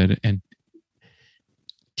Muhammad and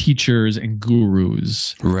teachers and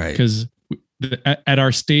gurus. Right. Because at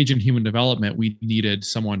our stage in human development, we needed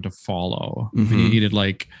someone to follow. Mm-hmm. We needed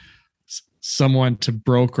someone to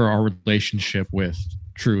broker our relationship with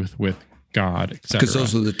truth, with God, etc. Because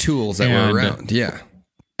those were the tools that were around. Yeah.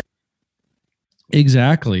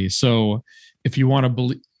 Exactly. So if you want to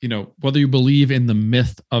believe, whether you believe in the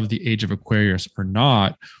myth of the age of Aquarius or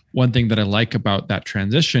not, one thing that I like about that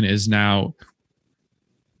transition is now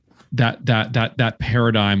that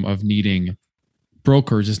paradigm of needing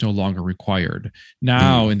brokers is no longer required.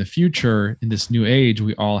 Now, in the future, in this new age,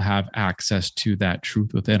 we all have access to that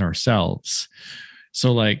truth within ourselves.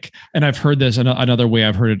 So and I've heard this, another way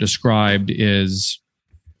I've heard it described is,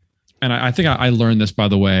 and I think I learned this, by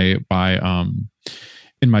the way, by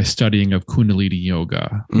in my studying of Kundalini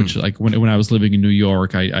yoga, which when I was living in New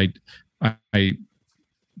York, I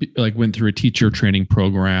went through a teacher training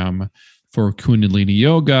program for Kundalini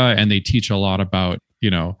yoga, and they teach a lot about,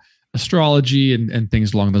 astrology and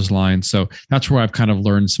things along those lines. So that's where I've kind of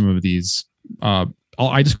learned some of these, I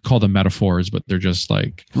just call them metaphors, but they're just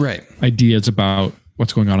right ideas about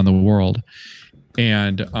what's going on in the world.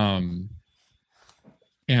 And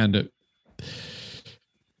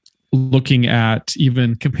looking at,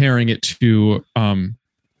 even comparing it to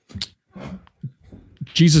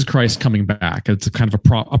Jesus Christ coming back. It's a kind of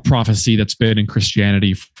a prophecy that's been in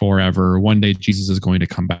Christianity forever. One day Jesus is going to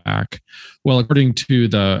come back. Well, according to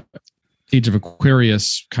the age of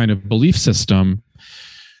Aquarius kind of belief system,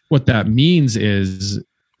 what that means is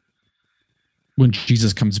when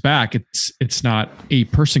Jesus comes back, it's not a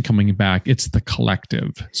person coming back, it's the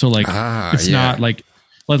collective. So not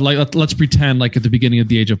let's pretend at the beginning of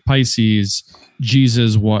the age of Pisces,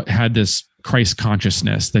 Jesus had this Christ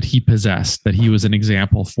consciousness that he possessed, that he was an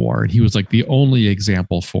example for, and he was the only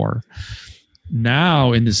example for.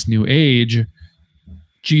 Now in this new age,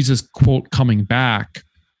 Jesus, quote, coming back,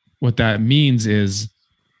 what that means is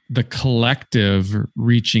the collective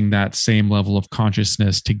reaching that same level of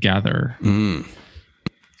consciousness together.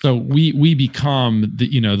 So we become the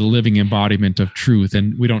living embodiment of truth,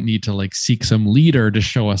 and we don't need to seek some leader to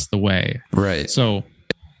show us the way. Right. So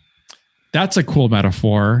that's a cool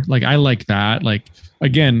metaphor. I like that.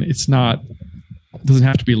 Again, it doesn't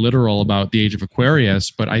have to be literal about the age of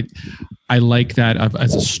Aquarius, but I like that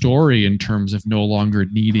as a story in terms of no longer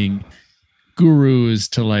needing gurus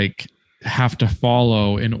to have to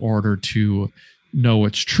follow in order to know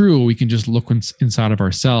what's true. We can just look inside of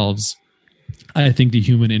ourselves. I think the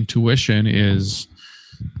human intuition is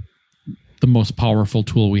the most powerful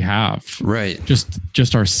tool we have. Right.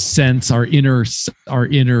 Just our sense, our inner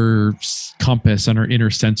compass and our inner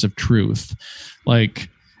sense of truth.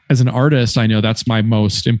 As an artist, I know that's my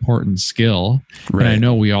most important skill. Right. And I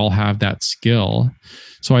know we all have that skill.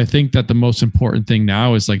 So I think that the most important thing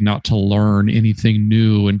now is not to learn anything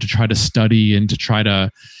new and to try to study and to try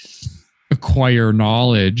to acquire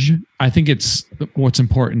knowledge. I think what's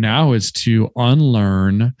important now is to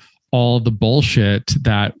unlearn all the bullshit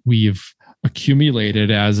that we've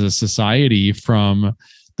accumulated as a society from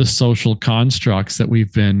the social constructs that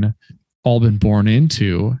we've all been born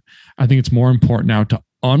into. I think it's more important now to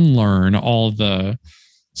unlearn all the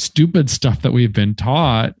stupid stuff that we've been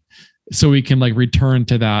taught so we can like return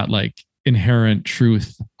to that like inherent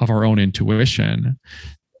truth of our own intuition.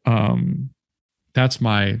 That's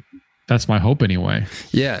my hope anyway.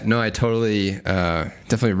 Yeah, no, I totally,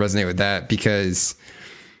 definitely resonate with that because,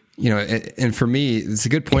 you know, and for me, it's a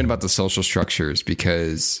good point about the social structures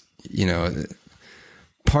because, you know,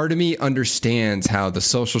 part of me understands how the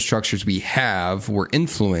social structures we have were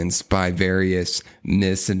influenced by various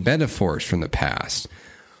myths and metaphors from the past.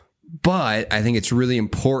 But I think it's really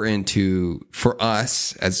important for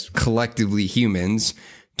us as collectively humans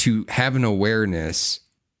to have an awareness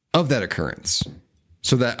of that occurrence.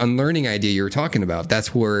 So that unlearning idea you were talking about,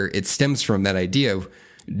 that's where it stems from, that idea of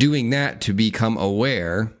doing that to become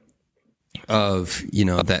aware of, you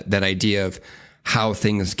know, that idea of how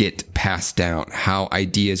things get passed down, how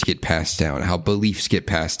ideas get passed down, how beliefs get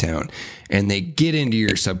passed down, and they get into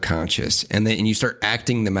your subconscious and you start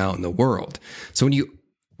acting them out in the world. So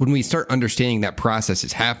when we start understanding that process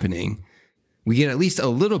is happening, we get at least a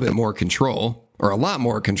little bit more control, or a lot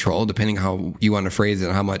more control, depending how you want to phrase it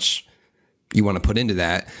and how much you want to put into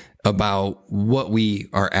that, about what we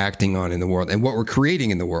are acting on in the world and what we're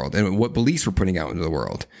creating in the world and what beliefs we're putting out into the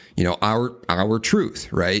world. You know, our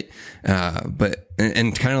truth, right? But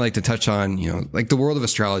kind of like to touch on, you know, like the world of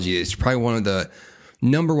astrology is probably one of the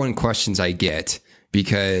number one questions I get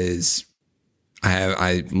because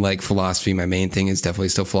I like philosophy. My main thing is definitely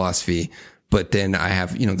still philosophy, but then I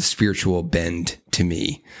have, you know, the spiritual bend to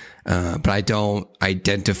me. But I don't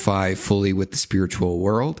identify fully with the spiritual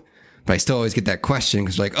world. But I still always get that question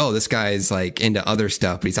because like, oh, this guy is like into other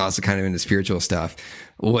stuff, but he's also kind of into spiritual stuff.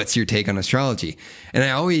 What's your take on astrology? And I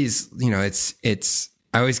always, you know, I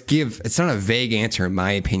always give, it's not a vague answer in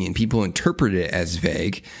my opinion. People interpret it as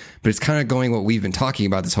vague, but it's kind of going what we've been talking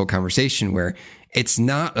about this whole conversation, where it's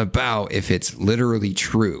not about if it's literally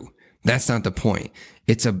true. That's not the point.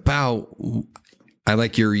 It's about, I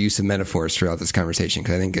like your use of metaphors throughout this conversation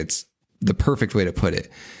because I think it's the perfect way to put it.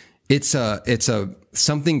 It's a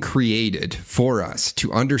something created for us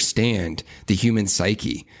to understand the human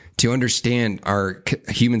psyche, to understand our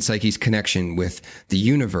human psyche's connection with the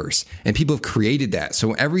universe. And people have created that.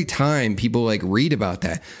 So every time people like read about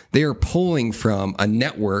that, they are pulling from a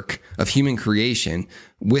network of human creation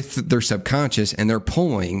with their subconscious, and they're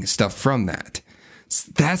pulling stuff from that.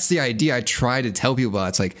 That's the idea I try to tell people about.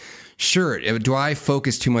 It's like, sure, do I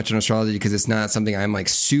focus too much on astrology because it's not something I'm like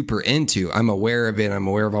super into? I'm aware of it. I'm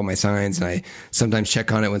aware of all my signs, and I sometimes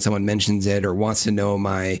check on it when someone mentions it or wants to know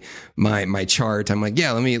my chart. I'm like,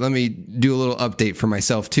 yeah, let me do a little update for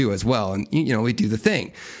myself too as well. And you know, we do the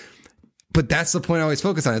thing. But that's the point I always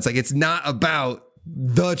focus on. It's like, it's not about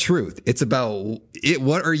the truth. It's about it.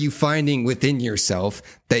 What are you finding within yourself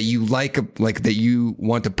that you like that you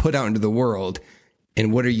want to put out into the world?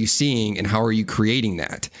 And what are you seeing, and how are you creating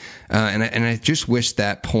that? And I just wish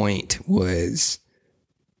that point was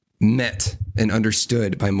met and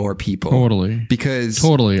understood by more people. Totally. Because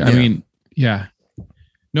yeah. I mean, yeah.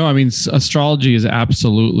 No, I mean, astrology is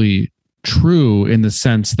absolutely true in the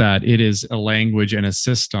sense that it is a language and a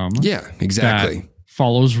system. Yeah, exactly. That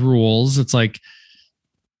follows rules. It's like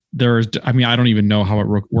I don't even know how it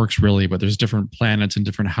works really, but there's different planets and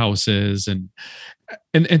different houses and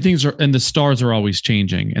things are, and the stars are always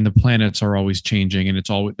changing and the planets are always changing, and it's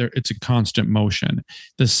a constant motion.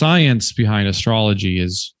 The science behind astrology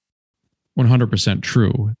is 100%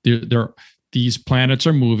 true. These planets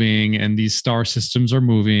are moving and these star systems are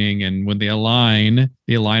moving, and when they align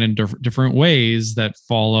in different ways that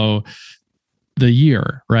follow the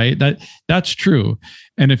year, right? That's true.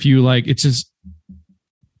 And if you like, it's just,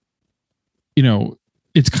 you know,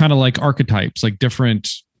 it's kind of like archetypes, like different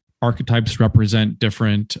archetypes represent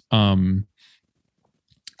different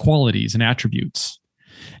qualities and attributes.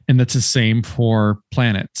 And that's the same for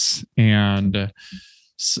planets and,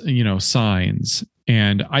 you know, signs.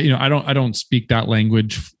 And I don't speak that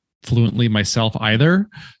language fluently myself either,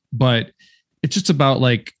 but it's just about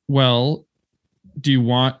like, well,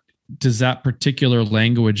 does that particular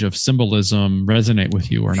language of symbolism resonate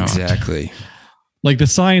with you or not? Exactly. Like the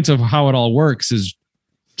science of how it all works is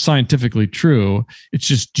scientifically true. It's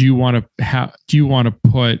just, does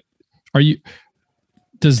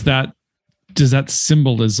that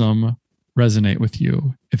symbolism resonate with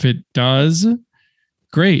you? If it does,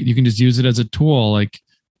 great. You can just use it as a tool, like,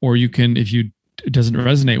 or you can, if it doesn't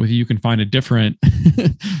resonate with you, you can find a different,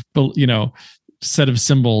 you know, set of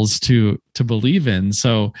symbols to believe in.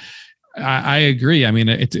 So I agree. I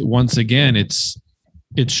mean, once again, it's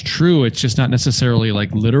true. It's just not necessarily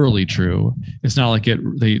like literally true. It's not like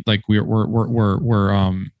we're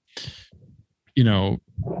you know,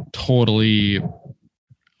 totally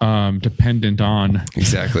dependent on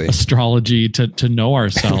exactly astrology to know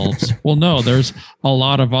ourselves. Well, no, there's a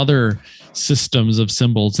lot of other systems of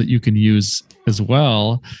symbols that you can use as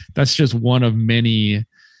well. That's just one of many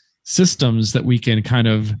systems that we can kind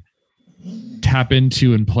of tap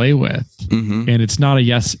into and play with. Mm-hmm. And it's not a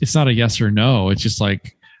yes or no. It's just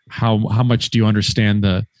like how much do you understand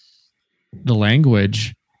the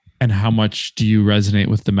language, and how much do you resonate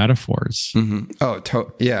with the metaphors? Mm-hmm.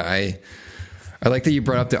 Oh, yeah. I like that you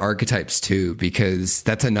brought up the archetypes too, because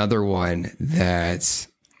that's another one that,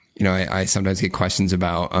 you know, I sometimes get questions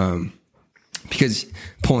about, because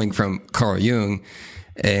pulling from Carl Jung,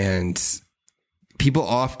 and people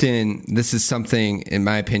often, this is something in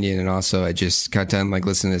my opinion, and also I just got done like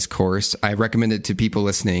listening to this course. I recommend it to people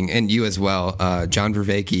listening, and you as well. John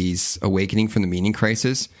Vervaeke's Awakening from the Meaning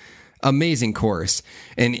Crisis. Amazing course.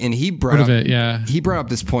 And he brought up, he brought up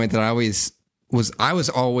this point that I was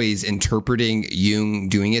always interpreting Jung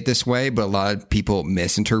doing it this way, but a lot of people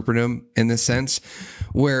misinterpret him in this sense,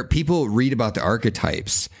 where people read about the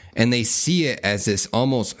archetypes and they see it as this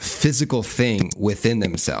almost physical thing within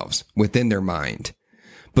themselves, within their mind.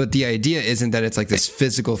 But the idea isn't that it's like this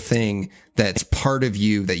physical thing that's part of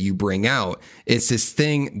you that you bring out. It's this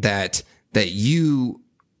thing that you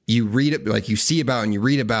read it, like you see about and you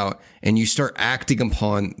read about, and you start acting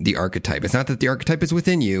upon the archetype. It's not that the archetype is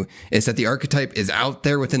within you. It's that the archetype is out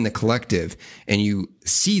there within the collective, and you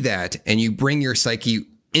see that and you bring your psyche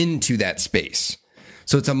into that space.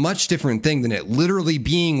 So it's a much different thing than it literally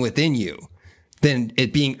being within you, than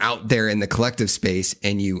it being out there in the collective space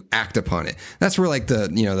and you act upon it. That's where like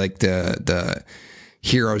the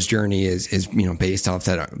hero's journey is, you know, based off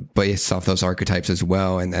those archetypes as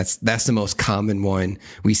well. And that's the most common one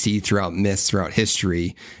we see throughout myths, throughout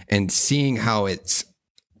history, and seeing how it's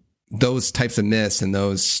those types of myths and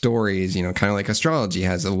those stories, you know, kind of like astrology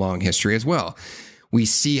has a long history as well. We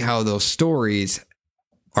see how those stories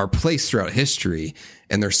are placed throughout history,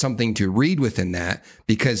 and there's something to read within that,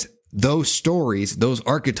 because those stories, those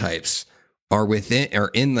archetypes are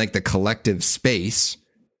in like the collective space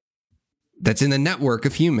that's in the network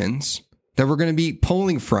of humans that we're going to be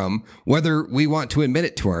pulling from, whether we want to admit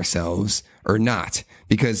it to ourselves or not.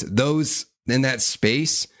 Because those in that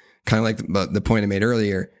space, kind of like the point I made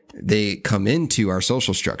earlier, they come into our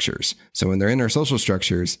social structures. So when they're in our social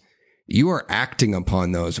structures, you are acting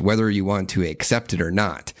upon those, whether you want to accept it or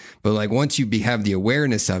not. But like once you have the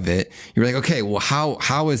awareness of it, you're like, okay, well,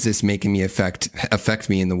 how is this making me affect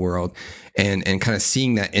me in the world, and kind of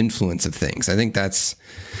seeing that influence of things. I think that's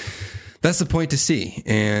the point to see,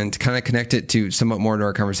 and kind of connect it to somewhat more to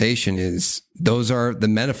our conversation is those are the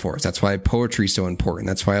metaphors. That's why poetry is so important.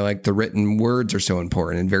 That's why like the written words are so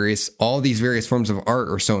important, and all these various forms of art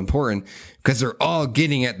are so important, because they're all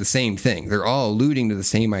getting at the same thing. They're all alluding to the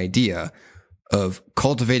same idea of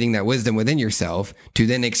cultivating that wisdom within yourself to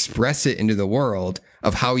then express it into the world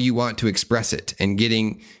of how you want to express it, and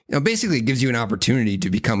getting, you know, basically it gives you an opportunity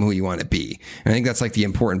to become who you want to be. And I think that's like the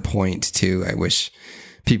important point too. I wish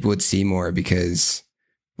people would see more, because,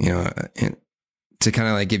 you know, and to kind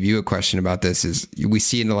of like give you a question about this is we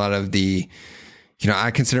see in a lot of the, you know,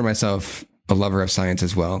 I consider myself a lover of science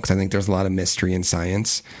as well, because I think there's a lot of mystery in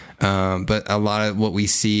science. But a lot of what we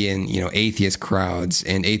see in, you know, atheist crowds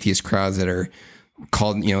that are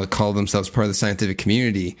call themselves part of the scientific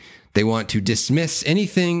community, they want to dismiss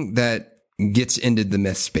anything that gets into the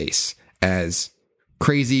myth space as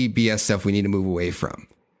crazy BS stuff we need to move away from.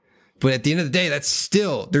 But at the end of the day,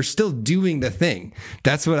 they're still doing the thing.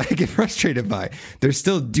 That's what I get frustrated by. They're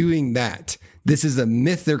still doing that. This is a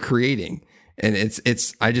myth they're creating. And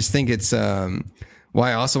I just think it's,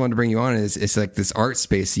 why I also wanted to bring you on is it's like this art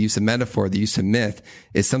space, the use of metaphor, the use of myth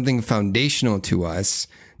is something foundational to us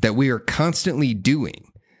that we are constantly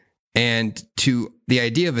doing. And to the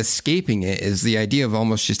idea of escaping it is the idea of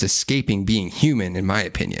almost just escaping being human, in my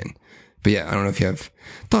opinion. But yeah, I don't know if you have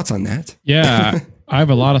thoughts on that. Yeah. I have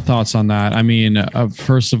a lot of thoughts on that. I mean,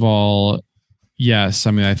 first of all, yes.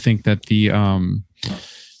 I mean, I think that the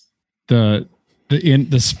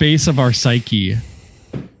space of our psyche,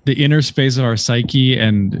 the inner space of our psyche,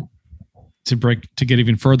 and to get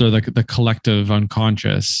even further, the collective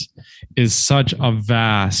unconscious is such a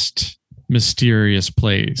vast, mysterious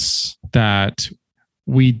place that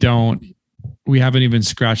we haven't even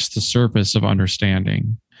scratched the surface of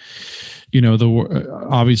understanding. You know,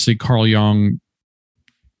 obviously Carl Jung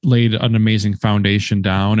laid an amazing foundation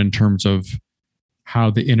down in terms of how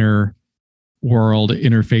the inner world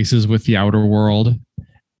interfaces with the outer world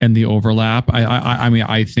and the overlap. I mean,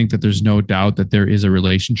 I think that there's no doubt that there is a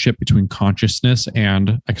relationship between consciousness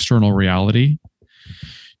and external reality.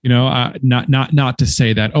 Not to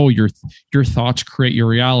say that, oh, your thoughts create your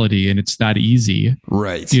reality and it's that easy,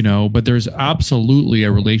 right? But there's absolutely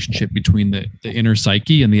a relationship between the inner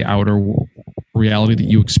psyche and the outer reality that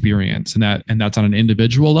you experience, and that's on an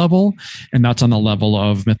individual level, and that's on the level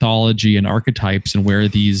of mythology and archetypes and where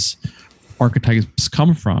these archetypes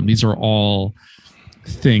come from. These are all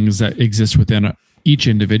things that exist within each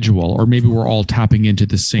individual, or maybe we're all tapping into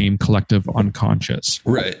the same collective unconscious,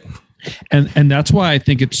 right? And that's why I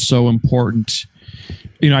think it's so important.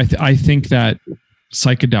 I think that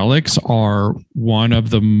psychedelics are one of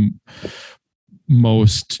the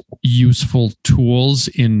most useful tools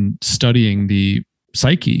in studying the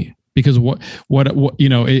psyche, because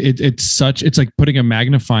it's like putting a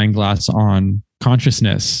magnifying glass on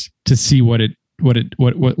consciousness to see what it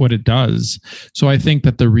does. So I think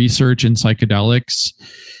that the research in psychedelics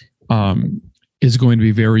is going to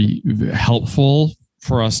be very helpful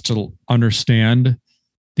for us to understand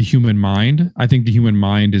the human mind. I think the human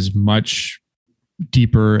mind is much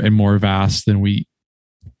deeper and more vast than we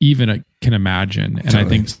even can imagine. And totally. I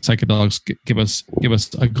think psychedelics give us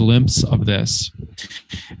a glimpse of this.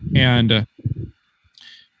 And,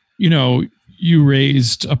 you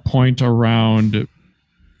raised a point around,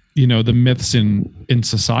 the myths in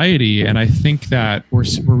society. And I think that we're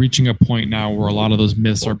reaching a point now where a lot of those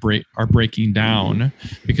myths are breaking down,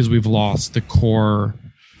 because we've lost the core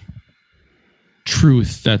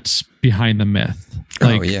truth that's behind the myth.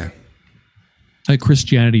 Like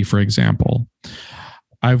Christianity, for example.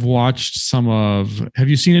 I've watched have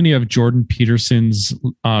you seen any of Jordan Peterson's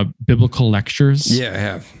biblical lectures? Yeah, I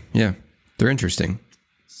have. Yeah. They're interesting.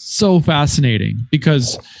 So fascinating,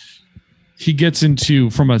 because he gets into,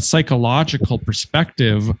 from a psychological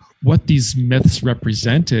perspective, what these myths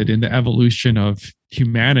represented in the evolution of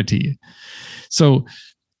humanity. So,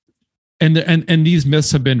 and these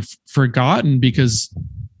myths have been forgotten because,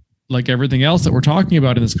 like everything else that we're talking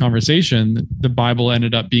about in this conversation, the Bible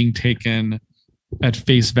ended up being taken at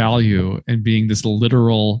face value and being this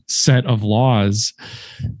literal set of laws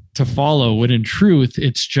to follow, when in truth,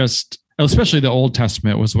 it's just, especially the Old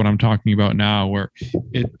Testament was what I'm talking about now, where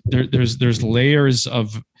there's layers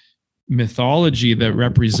of mythology that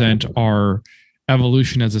represent our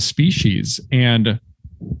evolution as a species. And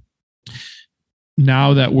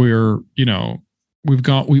now that we're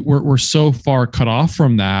so far cut off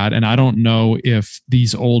from that, and I don't know if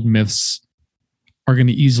these old myths are going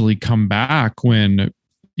to easily come back when,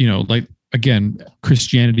 again,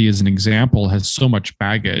 Christianity as an example has so much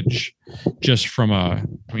baggage, just from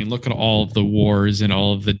look at all of the wars and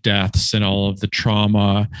all of the deaths and all of the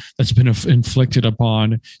trauma that's been inflicted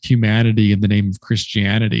upon humanity in the name of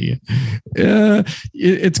Christianity.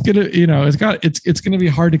 It's gonna be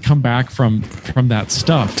hard to come back from that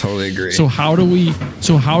stuff. Totally agree. So how do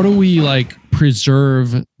we like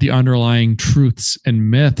preserve the underlying truths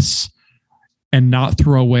and myths and not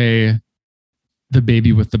throw away the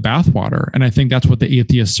baby with the bathwater? And I think that's what the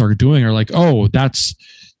atheists are doing, are like, oh, that's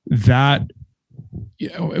that.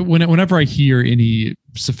 Whenever I hear any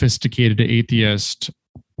sophisticated atheist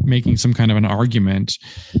making some kind of an argument,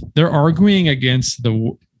 they're arguing against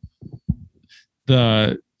the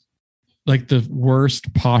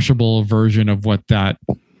worst possible version of what that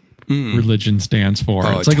religion stands for.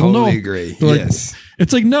 Oh, it's like, totally agree. Yes.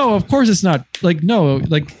 It's like, no, of course it's not. Like, no,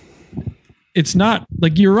 like, it's not,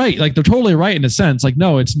 like, you're right. Like, they're totally right in a sense. Like,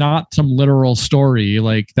 no, it's not some literal story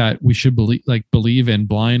like that we should believe in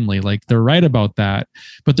blindly. Like, they're right about that,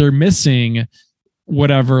 but they're missing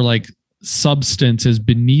whatever like substance is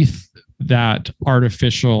beneath that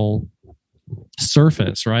artificial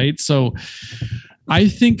surface. Right. So I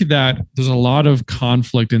think that there's a lot of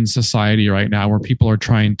conflict in society right now where people are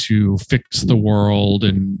trying to fix the world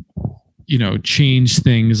and, change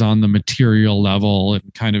things on the material level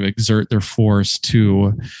and kind of exert their force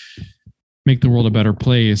to make the world a better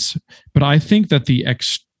place. But I think that the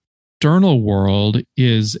external world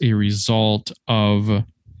is a result of,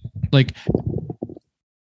 like,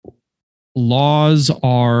 laws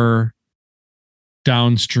are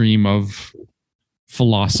downstream of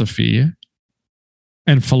philosophy,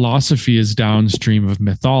 and philosophy is downstream of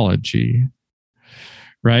mythology,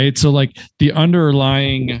 right? So, like, the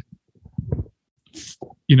underlying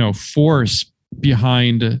force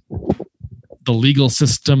behind the legal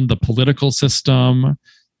system, the political system,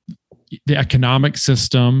 the economic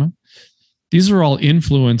system, these are all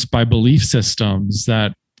influenced by belief systems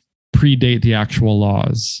that predate the actual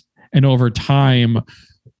laws. And over time,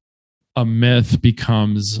 a myth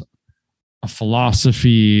becomes a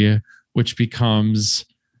philosophy, which becomes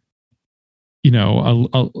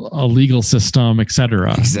a legal system,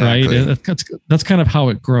 etc. Exactly. Right? That's kind of how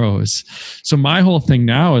it grows. So my whole thing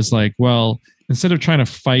now is like, well, instead of trying to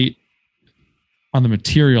fight on the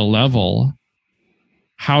material level,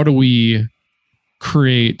 how do we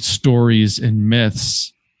create stories and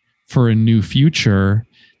myths for a new future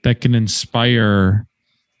that can inspire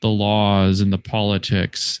the laws and the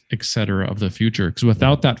politics, et cetera, of the future? Because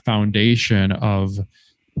without that foundation of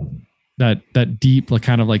that deep, like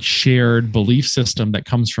kind of like shared belief system that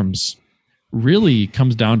comes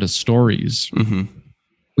down to stories. Mm-hmm.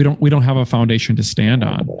 We don't have a foundation to stand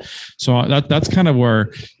on. So that's kind of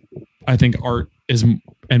where I think art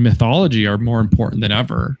and mythology are more important than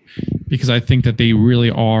ever, because I think that they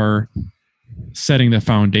really are setting the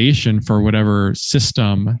foundation for whatever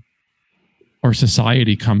system or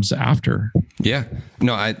society comes after. Yeah.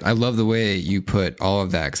 No, I love the way you put all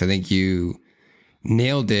of that, because I think you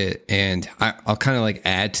nailed it. And I'll kind of like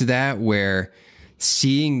add to that, where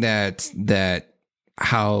seeing that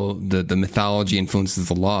how the mythology influences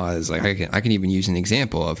the law is like, I can even use an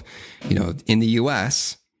example of, in the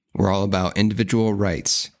US, we're all about individual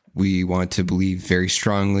rights. We want to believe very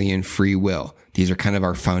strongly in free will. These are kind of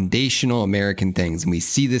our foundational American things. And we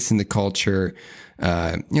see this in the culture.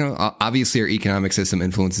 Obviously our economic system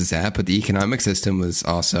influences that, but the economic system was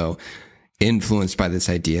also influenced by this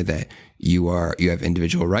idea that you have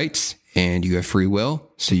individual rights and you have free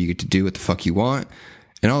will. So you get to do what the fuck you want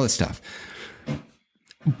and all this stuff.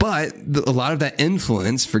 But a lot of that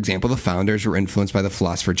influence, for example, the founders were influenced by the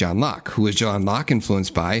philosopher John Locke. Who was John Locke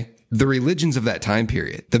influenced by? The religions of that time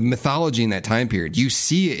period, the mythology in that time period. You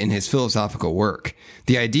see it in his philosophical work.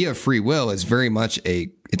 The idea of free will is very much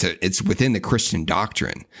it's within the Christian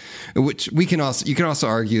doctrine, which you can also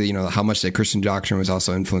argue, how much that Christian doctrine was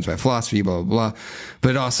also influenced by philosophy, blah, blah, blah.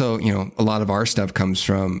 But also, a lot of our stuff comes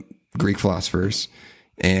from Greek philosophers,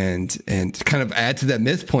 and to kind of add to that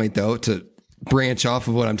myth point, though, to branch off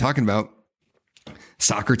of what I'm talking about,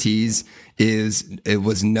 Socrates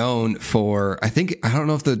was known for, I don't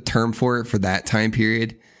know if the term for that time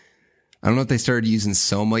period, I don't know if they started using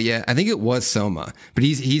soma yet. I think it was soma, but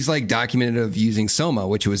he's like documented of using soma,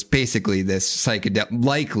 which was basically this psychedelic,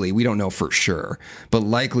 likely, we don't know for sure, but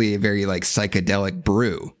likely a very like psychedelic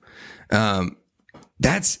brew.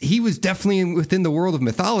 He was definitely within the world of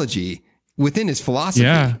mythology, within his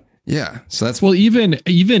philosophy. Yeah. So that's, well, even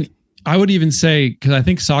I would even say, because I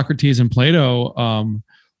think Socrates and Plato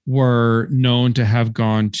were known to have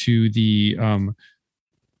gone to the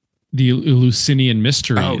Eleusinian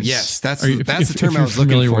mysteries. Oh yes, that's the term I was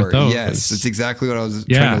looking for. Yes, that's exactly what I was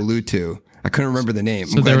trying to allude to. I couldn't remember the name.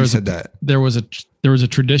 I'm glad you said that. There was a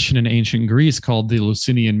tradition in ancient Greece called the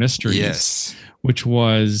Eleusinian mysteries. Yes, which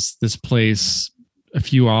was this place a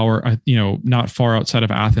few hours, not far outside of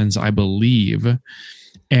Athens, I believe.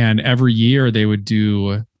 And every year they would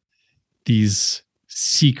do these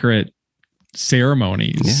secret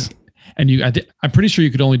ceremonies. Yeah. And I'm pretty sure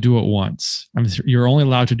you could only do it once. You're only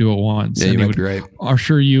allowed to do it once. Yeah, and you might be right.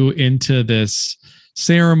 Usher you into this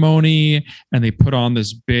ceremony, and they put on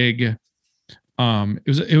this big.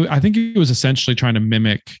 I think it was essentially trying to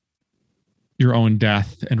mimic your own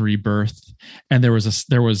death and rebirth. And there was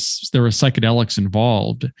psychedelics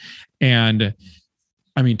involved, and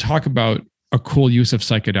I mean, talk about a cool use of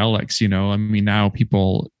psychedelics. Now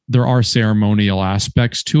there are ceremonial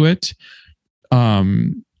aspects to it.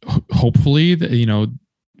 Hopefully,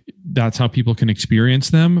 that's how people can experience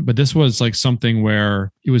them. But this was like something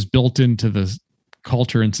where it was built into the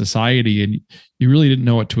culture and society, and you really didn't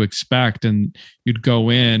know what to expect. And you'd go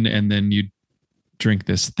in, and then you'd drink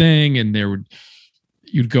this thing, and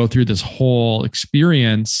you'd go through this whole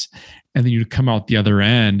experience, and then you'd come out the other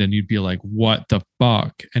end, and you'd be like, "What the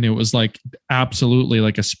fuck?" And it was like absolutely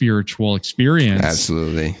like a spiritual experience.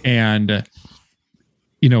 Absolutely, and.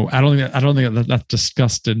 I don't think that's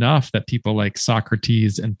discussed enough, that people like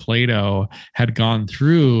Socrates and Plato had gone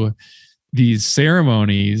through these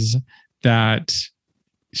ceremonies that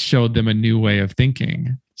showed them a new way of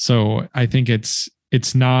thinking. So I think it's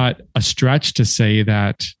not a stretch to say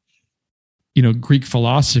that, Greek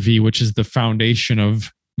philosophy, which is the foundation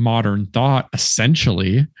of modern thought,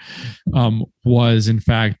 essentially, was in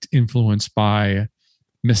fact influenced by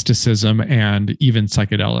mysticism and even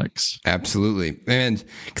psychedelics. Absolutely. And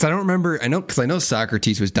because I know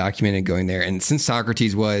Socrates was documented going there, and since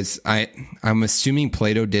Socrates was, I'm assuming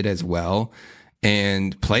Plato did as well.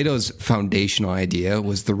 And Plato's foundational idea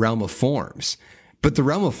was the realm of forms. But the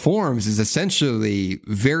realm of forms is essentially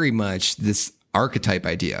very much this archetype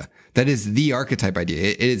idea. That is the archetype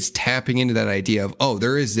idea. It is tapping into that idea of,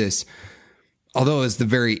 there is this although it's the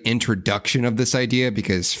very introduction of this idea,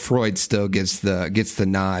 because Freud still gets the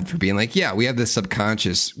nod for being like, yeah, we have this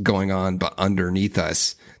subconscious going on, but underneath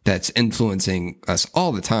us that's influencing us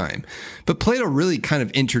all the time. But Plato really kind of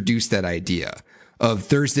introduced that idea of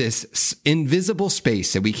there's this invisible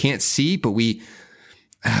space that we can't see, but we,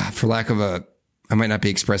 for lack of I might not be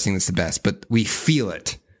expressing this the best, but we feel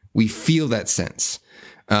it. We feel that sense.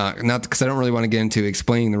 Not because I don't really want to get into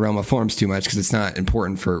explaining the realm of forms too much, because it's not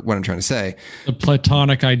important for what I'm trying to say. The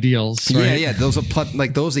Platonic ideals, right? Yeah. Those are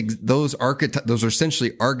like those are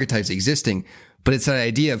essentially archetypes existing. But it's that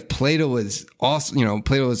idea of Plato was also,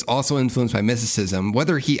 Plato was also influenced by mysticism.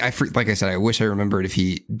 Whether like I said, I wish I remembered if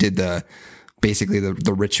he did the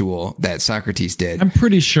ritual that Socrates did. I'm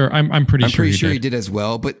pretty sure. I'm pretty sure he did as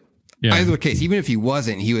well. But either case, even if he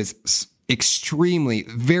wasn't, he was extremely,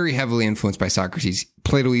 very heavily influenced by Socrates.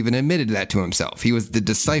 Plato even admitted that to himself. He was the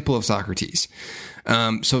disciple of Socrates.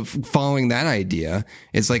 So following that idea,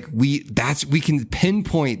 it's like we can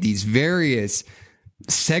pinpoint these various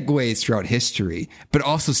segues throughout history, but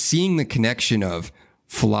also seeing the connection of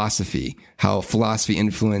philosophy, how philosophy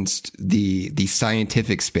influenced the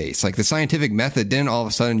scientific space. Like the scientific method didn't all of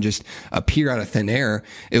a sudden just appear out of thin air.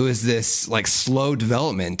 It was this like slow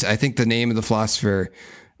development. I think the name of the philosopher,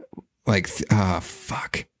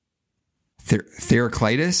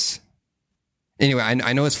 Heraclitus. Anyway,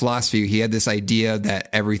 I know his philosophy. He had this idea that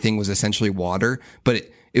everything was essentially water, but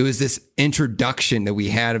it was this introduction that we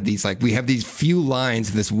had of these, like, we have these few lines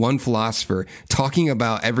of this one philosopher talking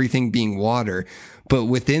about everything being water. But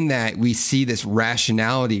within that, we see this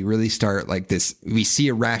rationality really start like this. We see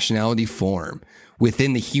a rationality form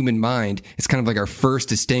within the human mind. It's kind of like our first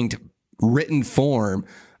distinct written form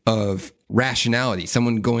of rationality,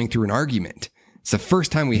 someone going through an argument. It's the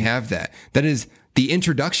first time we have that. That is the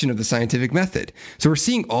introduction of the scientific method. So we're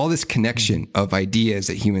seeing all this connection of ideas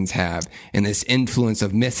that humans have and this influence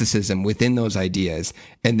of mysticism within those ideas,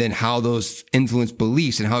 and then how those influence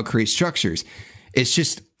beliefs and how it creates structures. It's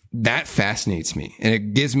just, that fascinates me, and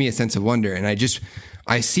it gives me a sense of wonder. And I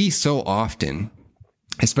see so often,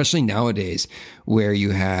 especially nowadays, where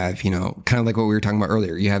you have, kind of like what we were talking about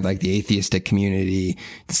earlier, you have like the atheistic community,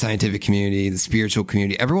 the scientific community, the spiritual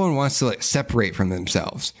community. Everyone wants to like separate from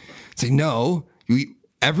themselves. It's like, no,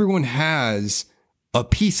 everyone has a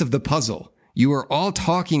piece of the puzzle. You are all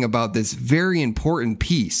talking about this very important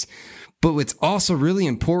piece, but what's also really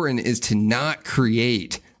important is to not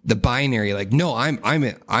create the binary, like, no,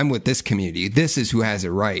 I'm with this community. This is who has it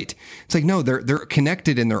right. It's like, no, they're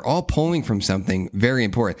connected and they're all pulling from something very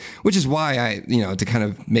important, which is why to kind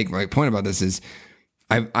of make my point about this is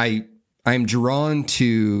I'm drawn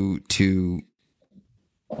to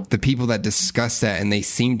the people that discuss that, and they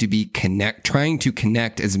seem to be trying to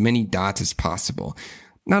connect as many dots as possible.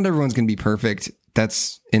 Not everyone's going to be perfect.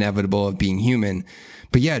 That's inevitable of being human.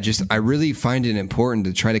 But yeah, I really find it important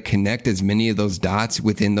to try to connect as many of those dots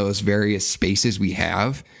within those various spaces we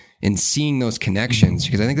have, and seeing those connections,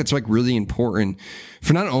 because I think that's like really important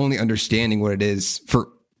for not only understanding what it is for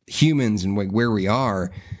humans and like where we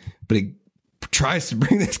are, but it tries to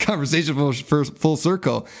bring this conversation full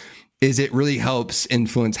circle. Is it really helps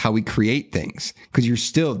influence how we create things, because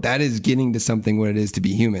that is getting to something what it is to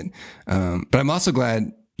be human. But I'm also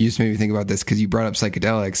glad you just made me think about this, because you brought up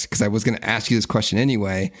psychedelics, because I was going to ask you this question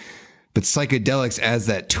anyway. But psychedelics as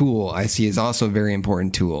that tool, I see, is also a very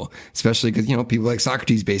important tool, especially because, people like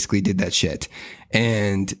Socrates basically did that shit.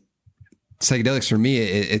 And psychedelics for me,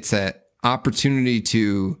 it's that opportunity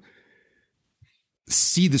to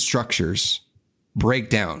see the structures break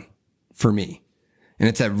down for me. And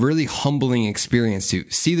it's that really humbling experience to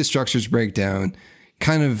see the structures break down,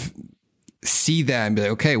 kind of see that and be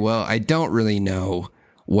like, okay, well, I don't really know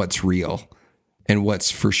what's real and what's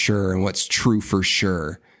for sure and what's true for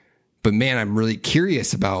sure. But man, I'm really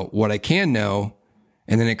curious about what I can know.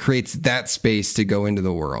 And then it creates that space to go into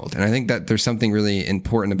the world. And I think that there's something really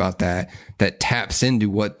important about that taps into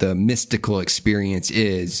what the mystical experience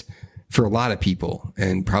is for a lot of people,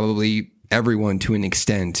 and probably everyone to an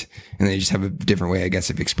extent. And they just have a different way, I guess,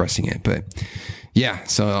 of expressing it. But yeah,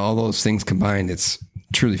 so all those things combined, it's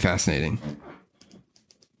truly fascinating.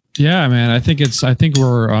 Yeah, man. I think a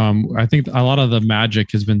lot of the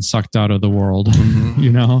magic has been sucked out of the world,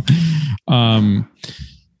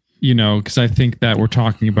 because I think that we're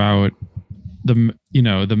talking about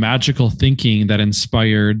the magical thinking that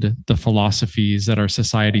inspired the philosophies that our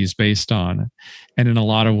society is based on. And in a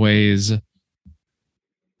lot of ways,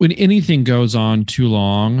 when anything goes on too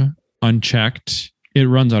long, unchecked, it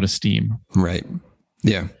runs out of steam. Right.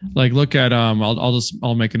 Yeah. Like look at,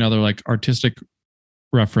 I'll make another like artistic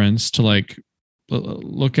reference to like,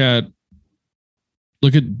 look at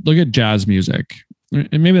look at jazz music.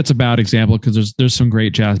 And maybe that's a bad example because there's some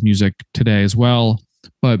great jazz music today as well.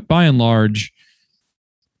 But by and large,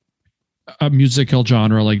 a musical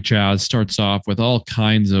genre like jazz starts off with all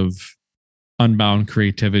kinds of unbound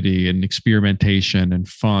creativity and experimentation and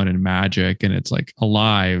fun and magic, and it's like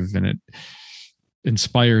alive and it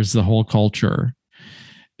inspires the whole culture.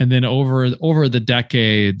 And then over the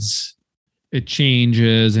decades, it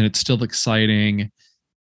changes and it's still exciting.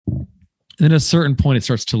 And then at a certain point, it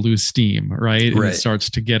starts to lose steam, right? And it starts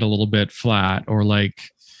to get a little bit flat, or like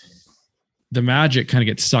the magic kind of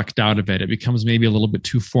gets sucked out of it. It becomes maybe a little bit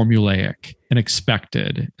too formulaic and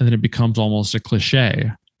expected. And then it becomes almost a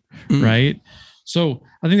cliche, right? So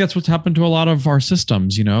I think that's what's happened to a lot of our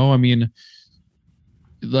systems, you know? I mean,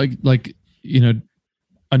 like you know,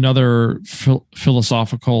 another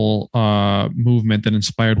philosophical movement that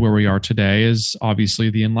inspired where we are today is obviously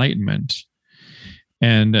the Enlightenment.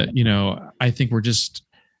 And, you know, I think we're just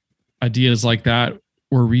ideas like that.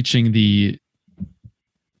 We're reaching the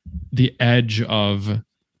edge of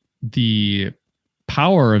the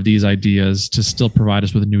power of these ideas to still provide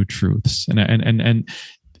us with new truths. And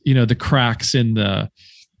you know, the cracks in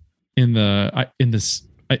this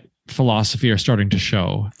philosophy are starting to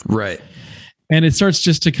show. Right. And it starts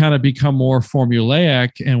just to kind of become more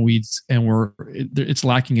formulaic, and it's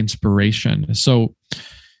lacking inspiration. So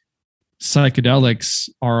psychedelics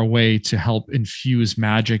are a way to help infuse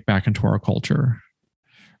magic back into our culture,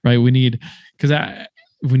 right? We need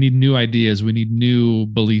new ideas. We need new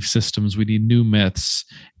belief systems. We need new myths,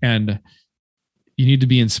 and you need to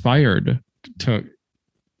be inspired to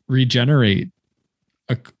regenerate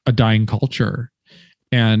a dying culture.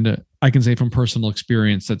 And I can say from personal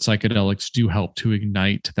experience that psychedelics do help to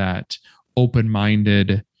ignite that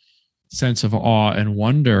open-minded sense of awe and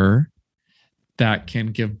wonder that can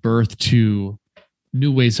give birth to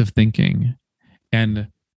new ways of thinking and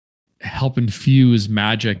help infuse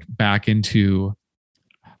magic back into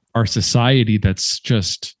our society that's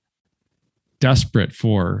just desperate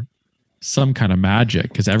for some kind of magic,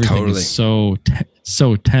 because everything is so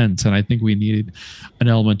tense. And I think we need an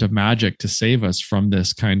element of magic to save us from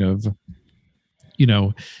this kind of, you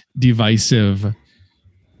know, divisive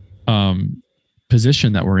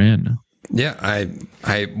position that we're in. Yeah, I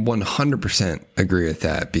 100% agree with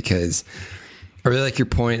that, because I really like your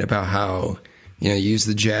point about how, you know, you use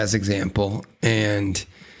the jazz example, and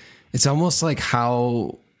it's almost like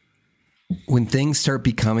how when things start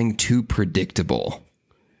becoming too predictable,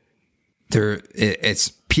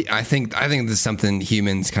 I think this is something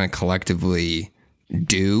humans kind of collectively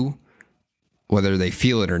do, whether they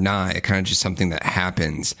feel it or not. It kind of just something that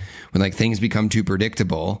happens when like things become too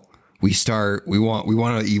predictable. We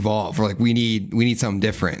want to evolve. We're like, we need something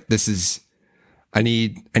different. I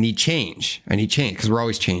need change. I need change, because we're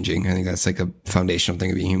always changing. I think that's like a foundational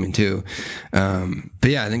thing of being human too. But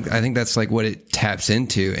yeah, I think that's like what it taps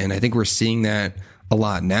into. And I think we're seeing that a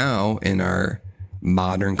lot now in our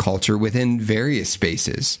modern culture within various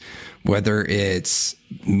spaces, whether it's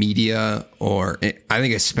media or I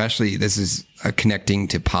think especially this is connecting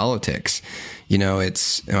to politics. You know,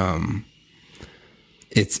 it's like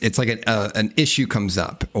an issue comes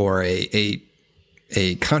up, or a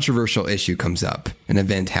controversial issue comes up, an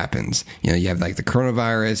event happens. You know, you have like the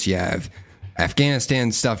coronavirus, you have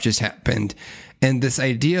Afghanistan stuff just happened. And this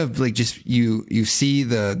idea of like, just you see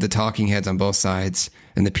the talking heads on both sides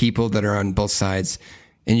and the people that are on both sides,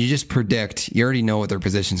 and you just predict, you already know what their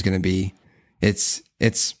position is going to be. It's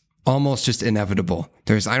almost just inevitable.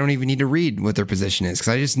 I don't even need to read what their position is,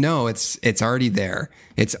 because I just know it's already there.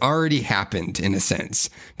 It's already happened in a sense,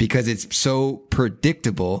 because it's so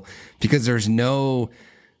predictable, because there's no,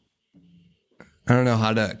 I don't know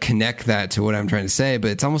how to connect that to what I'm trying to say,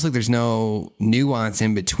 but it's almost like there's no nuance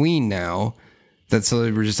in between now. So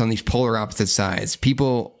we're just on these polar opposite sides.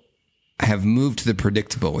 People have moved to the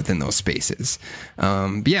predictable within those spaces.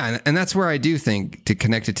 Yeah, and that's where I do think, to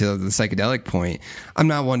connect it to the psychedelic point, I'm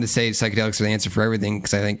not one to say psychedelics are the answer for everything,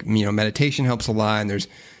 because I think, you know, meditation helps a lot, and there's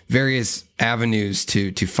various avenues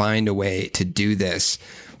to find a way to do this.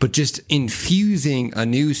 But just infusing a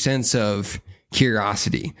new sense of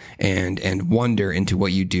curiosity and wonder into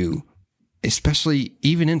what you do, especially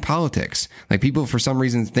even in politics. Like, people for some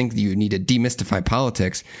reason think that you need to demystify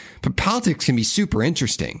politics, but politics can be super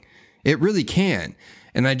interesting. It really can.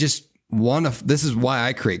 And I just want to, this is why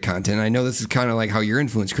I create content. I know this is kind of like how your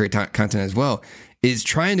influence create content as well, is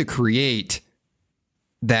trying to create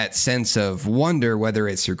that sense of wonder, whether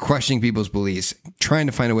it's you're questioning people's beliefs, trying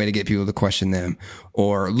to find a way to get people to question them,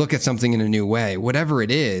 or look at something in a new way, whatever it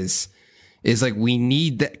is, is like we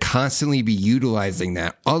need that constantly be utilizing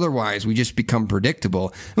that. Otherwise, we just become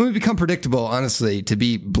predictable. And we become predictable, honestly, to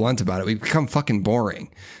be blunt about it, we become fucking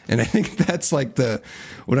boring. And I think that's like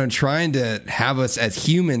what I'm trying to have us as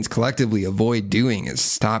humans collectively avoid doing is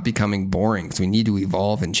stop becoming boring, because we need to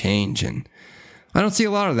evolve and change. And I don't see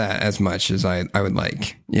a lot of that as much as I would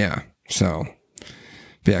like. Yeah. So,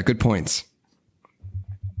 but yeah, good points.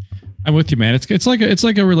 I'm with you, man. It's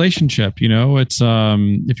like a relationship, you know. It's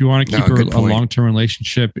if you want to keep a long-term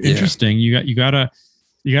relationship interesting, you gotta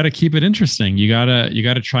keep it interesting. You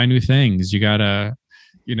gotta try new things. You gotta,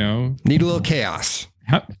 you know, need a little chaos.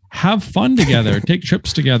 Have fun together. Take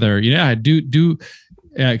trips together. Yeah, do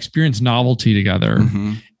experience novelty together.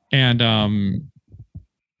 Mm-hmm. And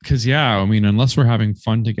because I mean, unless we're having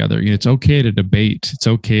fun together, it's okay to debate. It's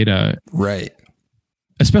okay to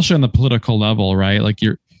especially on the political level, right? Like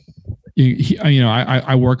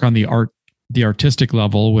I work on the artistic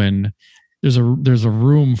level when there's a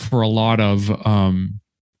room for a lot of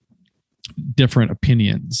different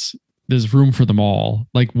opinions. There's room for them all.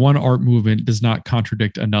 Like one art movement does not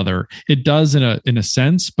contradict another. It does in a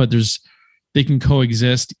sense, but they can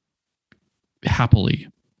coexist happily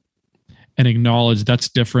and acknowledge that's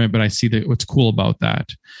different. But I see that what's cool about that.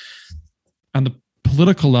 On the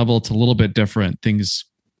political level, it's a little bit different. Things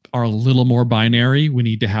are a little more binary. We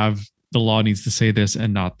need to have the law needs to say this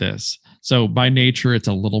and not this. So by nature, it's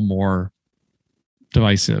a little more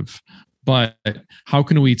divisive. But how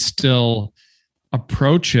can we still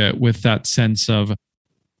approach it with that sense of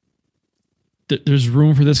there's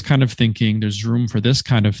room for this kind of thinking, there's room for this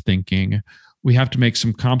kind of thinking. We have to make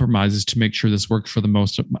some compromises to make sure this works for the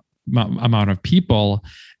most amount of people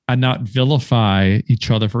and not vilify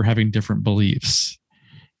each other for having different beliefs.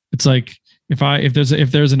 It's like,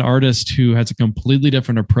 if there's an artist who has a completely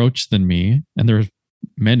different approach than me, and there's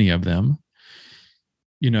many of them,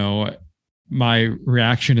 my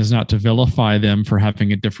reaction is not to vilify them for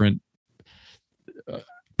having a different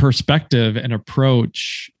perspective and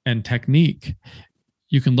approach and technique.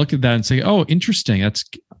 You can look at that and say, "Oh, interesting.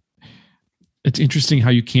 It's interesting how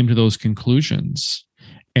you came to those conclusions."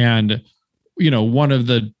 And one of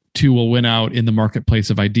the two will win out in the marketplace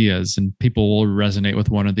of ideas, and people will resonate with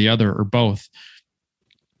one or the other or both.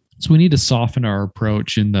 So we need to soften our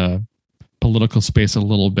approach in the political space a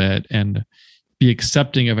little bit and be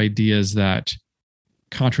accepting of ideas that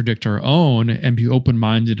contradict our own, and be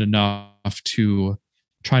open-minded enough to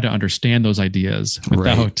try to understand those ideas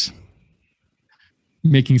without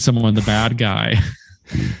making someone the bad guy.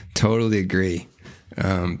 Totally agree.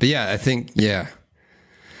 But yeah, I feel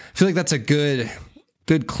like that's a good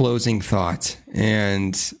closing thought.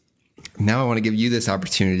 And now I want to give you this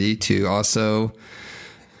opportunity to also,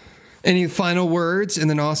 any final words, and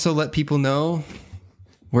then also let people know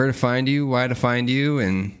where to find you, why to find you.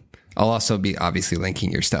 And I'll also be obviously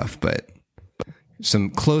linking your stuff, but some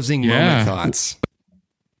closing moment thoughts.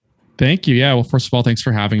 Thank you. Yeah. Well, first of all, thanks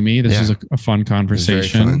for having me. This is a fun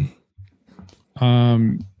conversation. My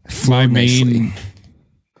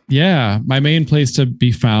main place to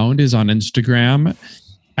be found is on Instagram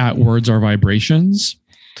at Words Are Vibrations.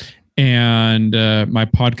 And my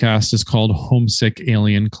podcast is called Homesick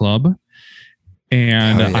Alien Club.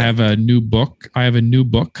 And I have a new book.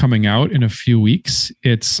 Coming out in a few weeks.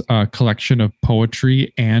 It's a collection of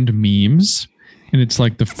poetry and memes. And it's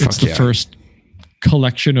like the first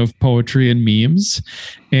collection of poetry and memes.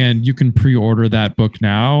 And you can pre-order that book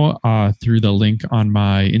now through the link on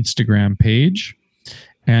my Instagram page.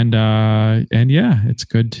 And yeah, it's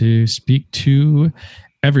good to speak to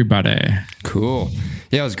everybody. Cool.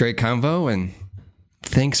 Yeah, it was a great convo, and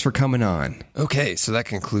thanks for coming on. Okay, so that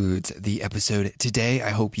concludes the episode today.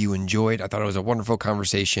 I hope you enjoyed. I thought it was a wonderful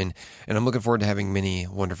conversation, and I'm looking forward to having many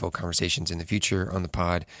wonderful conversations in the future on the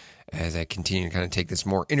pod as I continue to kind of take this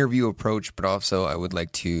more interview approach, but also I'm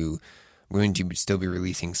going to still be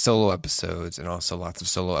releasing solo episodes, and also lots of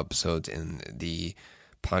solo episodes in the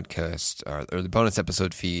podcast or the bonus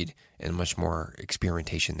episode feed, and much more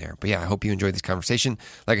experimentation there. But yeah, I hope you enjoyed this conversation.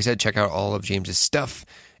 Like I said, check out all of James's stuff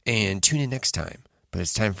and tune in next time. But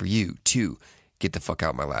it's time for you to get the fuck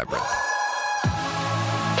out my labyrinth.